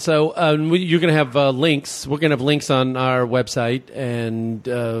mean, so you're going to have links. We're going to have links on our website and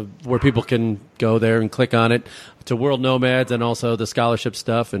where people can go there and click on it to World Nomads and also the scholarship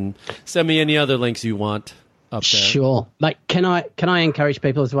stuff, and send me any other links you want up there. Sure. Mate, can I encourage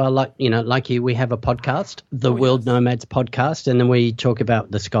people as well, like you, we have a podcast, the World Nomads podcast, and then we talk about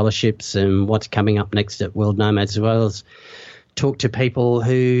the scholarships and what's coming up next at World Nomads, as well as talk to people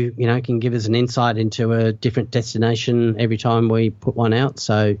who, can give us an insight into a different destination every time we put one out.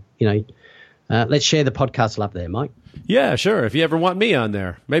 So, let's share the podcast love there, Mike. Yeah, sure. If you ever want me on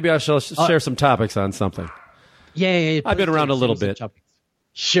there, maybe I shall share some topics on something. Yeah. I've been around a little bit.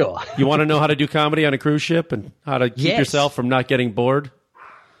 Sure. You want to know how to do comedy on a cruise ship and how to keep yourself from not getting bored?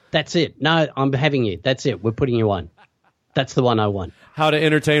 That's it. No, I'm having you. That's it. We're putting you on. That's the one I want. How to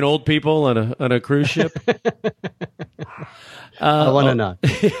entertain old people on a cruise ship? I want to know.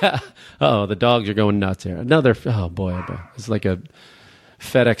 Yeah. Oh, the dogs are going nuts here. Another. Oh boy, it's like a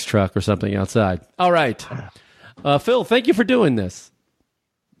FedEx truck or something outside. All right, Phil. Thank you for doing this,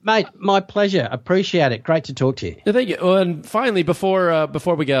 mate. My pleasure. Appreciate it. Great to talk to you. Thank you. And finally, before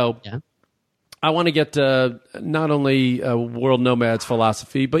we go, I want to get not only World Nomads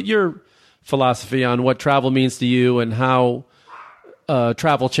philosophy, but your philosophy on what travel means to you and how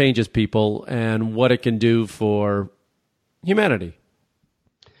travel changes people and what it can do for humanity.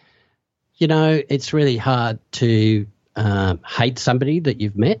 It's really hard to hate somebody that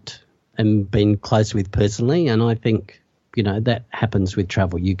you've met and been close with personally, and I think that happens with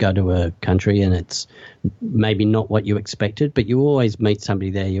travel. You go to a country and it's maybe not what you expected, but you always meet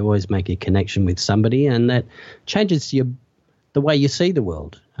somebody there. You always make a connection with somebody, and that changes the way you see the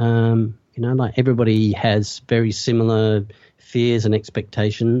world. Like everybody has very similar fears and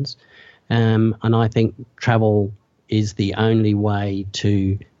expectations, and I think travel is the only way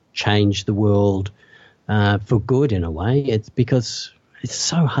to change the world for good in a way. It's because it's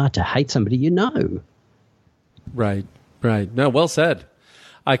so hard to hate somebody Right. No, well said.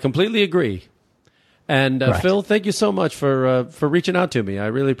 I completely agree. And Phil, thank you so much for reaching out to me. I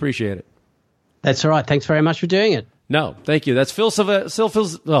really appreciate it. That's all right. Thanks very much for doing it. No, thank you. That's Phil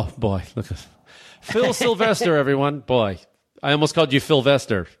oh, boy. Look at Phil Sylvester, everyone. Boy, I almost called you Phil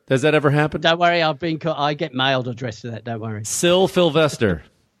Vester. Has that ever happened? Don't worry. I get mailed addressed to that. Don't worry. Philvester.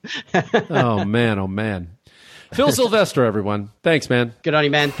 Oh, man. Phil Sylvester, everyone. Thanks, man. Good on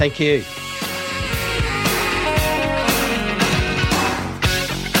you, man. Thank you.